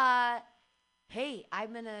 Well, hey,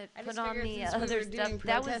 I'm gonna put on the other stuff.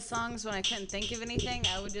 That was songs when I couldn't think of anything.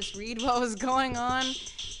 I would just read what was going on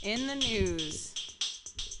in the news.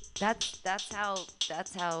 That's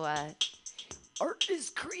how art is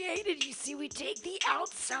created. You see, we take the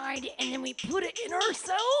outside and then we put it in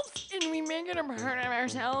ourselves and we make it a part of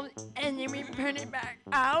ourselves and then we put it back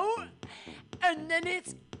out and then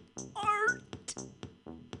it's art.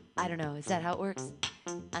 I don't know. Is that how it works?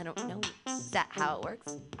 I don't know. Is that how it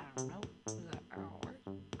works? I don't know. Is that how it works?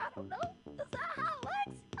 I don't know. Is that how it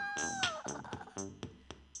works?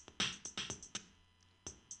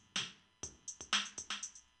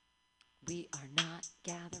 We are not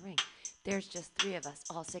gathering. There's just 3 of us,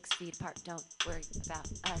 all 6 feet apart. Don't worry about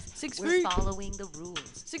us. 6 We're feet. following the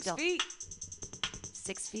rules. 6 Don't- feet.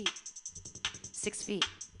 6 feet. 6 feet.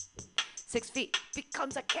 6 feet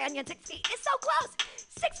becomes a canyon. 6 feet is so close.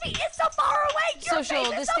 6 feet is so far away. Your Social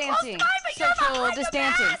face is so close to distancing. mine, but you're Social behind the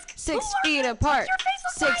distancing. mask. 6 Who feet are you? apart. What's your face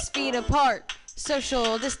look 6 like? feet apart.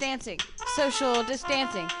 Social distancing. Social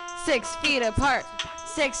distancing. 6 feet apart.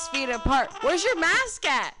 6 feet apart. Where's your mask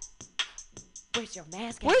at? Where's your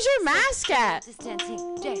mask at? Where's your mask at?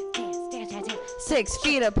 Distancing. Dance. 6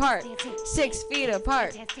 feet apart. 6 feet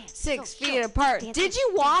apart. 6 feet apart. Did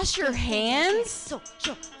you wash your hands?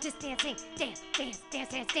 Social distancing. Dance. Dance.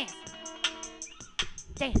 Dance. Dance.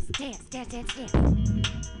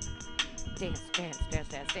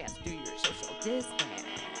 Do your social distance.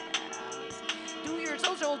 Do your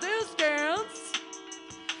social distance.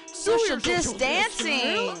 Social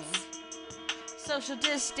distancing. Social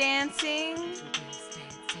distancing.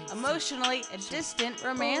 Emotionally distant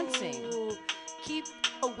romancing. Oh, keep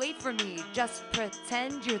away from me. Just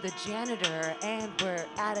pretend you're the janitor and we're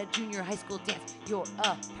at a junior high school dance. You're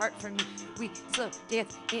apart from me. We slow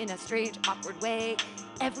dance in a strange, awkward way.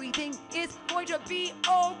 Everything is going to be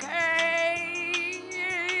okay.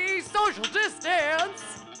 Social distance.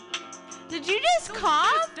 Did you just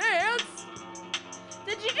cough? Dance.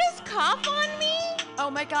 Did you just cough on me? Oh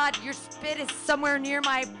my God, your spit is somewhere near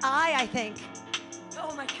my eye, I think.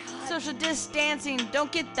 Oh my God. Social distancing.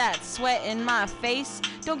 Don't get that sweat in my face.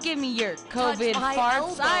 Don't give me your COVID my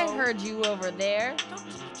farts. I elbow. heard you over there. Don't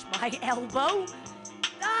touch my elbow.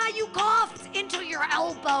 You coughed into your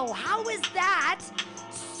elbow. How is that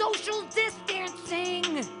social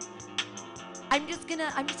distancing? I'm just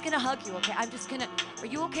gonna hug you, okay? Are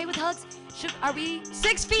you okay with hugs? Are we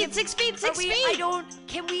 6 feet, 6 feet, 6 feet?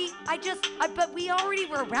 But we already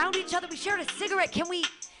were around each other. We shared a cigarette. Can we,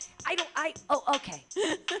 okay.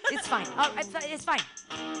 It's fine. It's fine.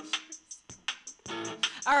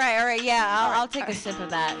 All right, yeah, I'll take a sip of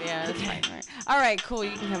that. Yeah, that's fine. All right, cool,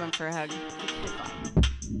 you can come in for a hug.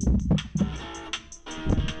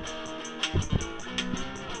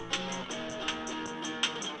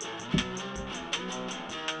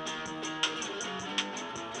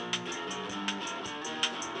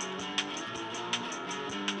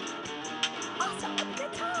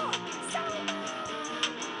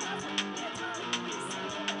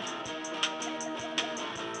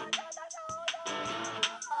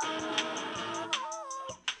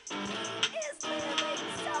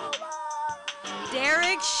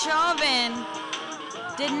 Derek Chauvin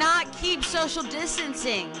did not keep social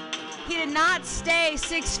distancing. He did not stay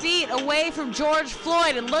 6 feet away from George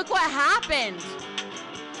Floyd, and look what happened.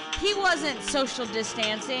 He wasn't social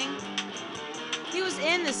distancing. He was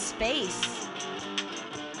in the space.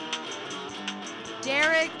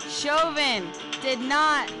 Derek Chauvin did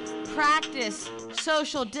not practice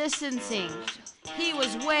social distancing. He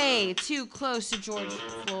was way too close to George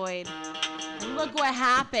Floyd. And look what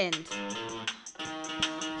happened.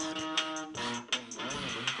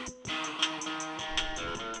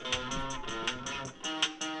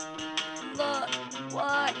 Look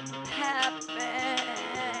what happened.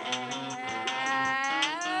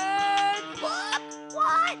 Look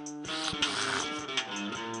what?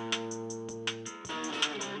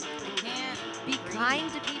 Be kind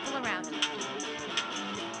to people around you.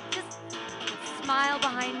 Just smile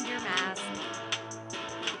behind your mask.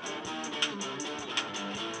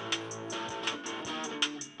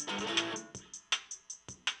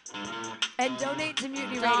 And donate to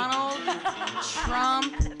Mutiny Radio. Donald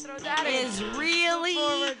Trump is really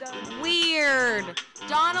weird.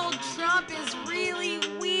 Donald Trump is really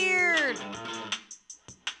weird.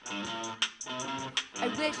 I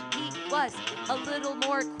wish he was a little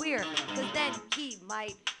more queer, because then he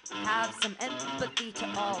might have some empathy to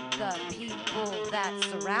all the people that's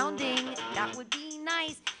surrounding. That would be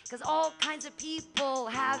nice, because all kinds of people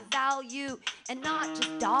have value, and not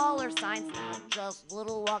just dollar signs, not just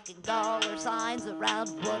little walking dollar signs around.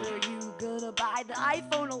 What are you gonna buy? The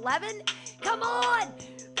iPhone 11? Come on!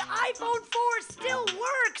 The iPhone 4 still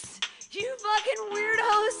works! You fucking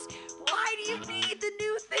weirdos! Why do you need the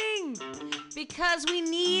new thing? Because we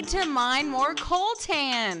need to mine more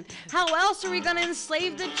coltan. How else are we going to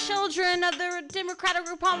enslave the children of the Democratic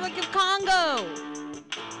Republic of Congo?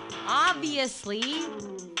 Obviously.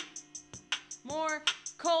 More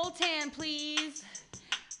coltan, please.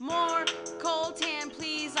 More coltan,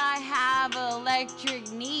 please. I have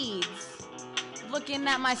electric needs. Looking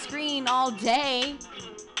at my screen all day.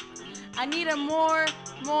 I need a more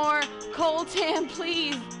coltan,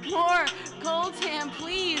 please. More coltan,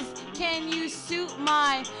 please. Can you suit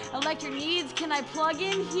my electric needs? Can I plug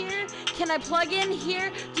in here? Can I plug in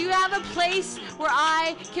here? Do you have a place where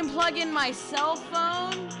I can plug in my cell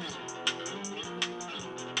phone?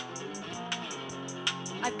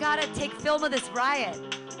 I've got to take film of this riot.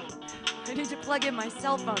 I need to plug in my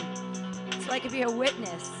cell phone so I can be a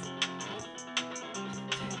witness.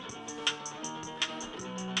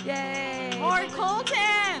 Yay! More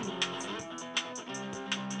coltan!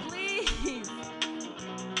 Please! Do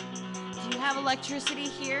you have electricity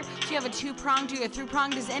here? Do you have a 2-prong? Do you have a 3-prong?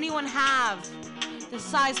 Does anyone have the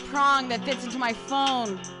size prong that fits into my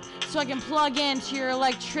phone so I can plug into your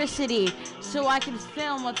electricity, so I can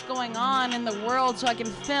film what's going on in the world, so I can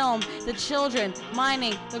film the children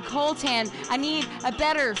mining the coltan? I need a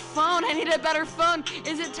better phone. I need a better phone.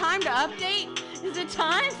 Is it time to update? Is it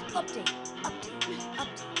time? Update.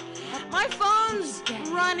 My phone's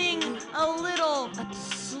running a little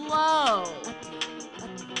slow.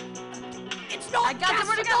 It's not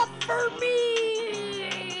fast enough for me.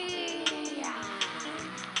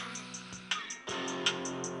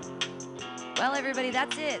 Well, everybody,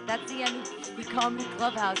 that's it. That's the end of the Comedy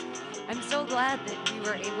Clubhouse. I'm so glad that we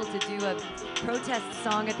were able to do a protest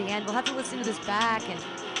song at the end. We'll have to listen to this back and,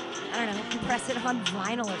 I don't know, press it on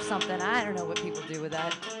vinyl or something. I don't know what people do with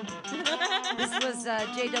that. This was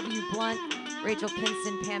J.W. Blunt, Rachel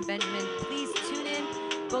Pinson, Pam Benjamin. Please tune in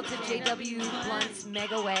both to J.W. Blunt's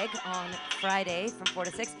Mega Wag on Friday from 4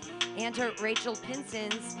 to 6 and to Rachel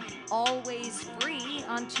Pinson's Always Free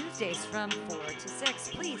on Tuesdays from 4 to 6.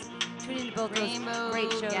 Please tune into both Rainbow those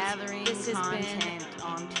great shows. Gathering This has content been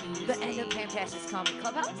on Tuesday. the end of Fantastic Comedy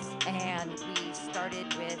Clubhouse, and we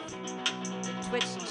started with the Twitch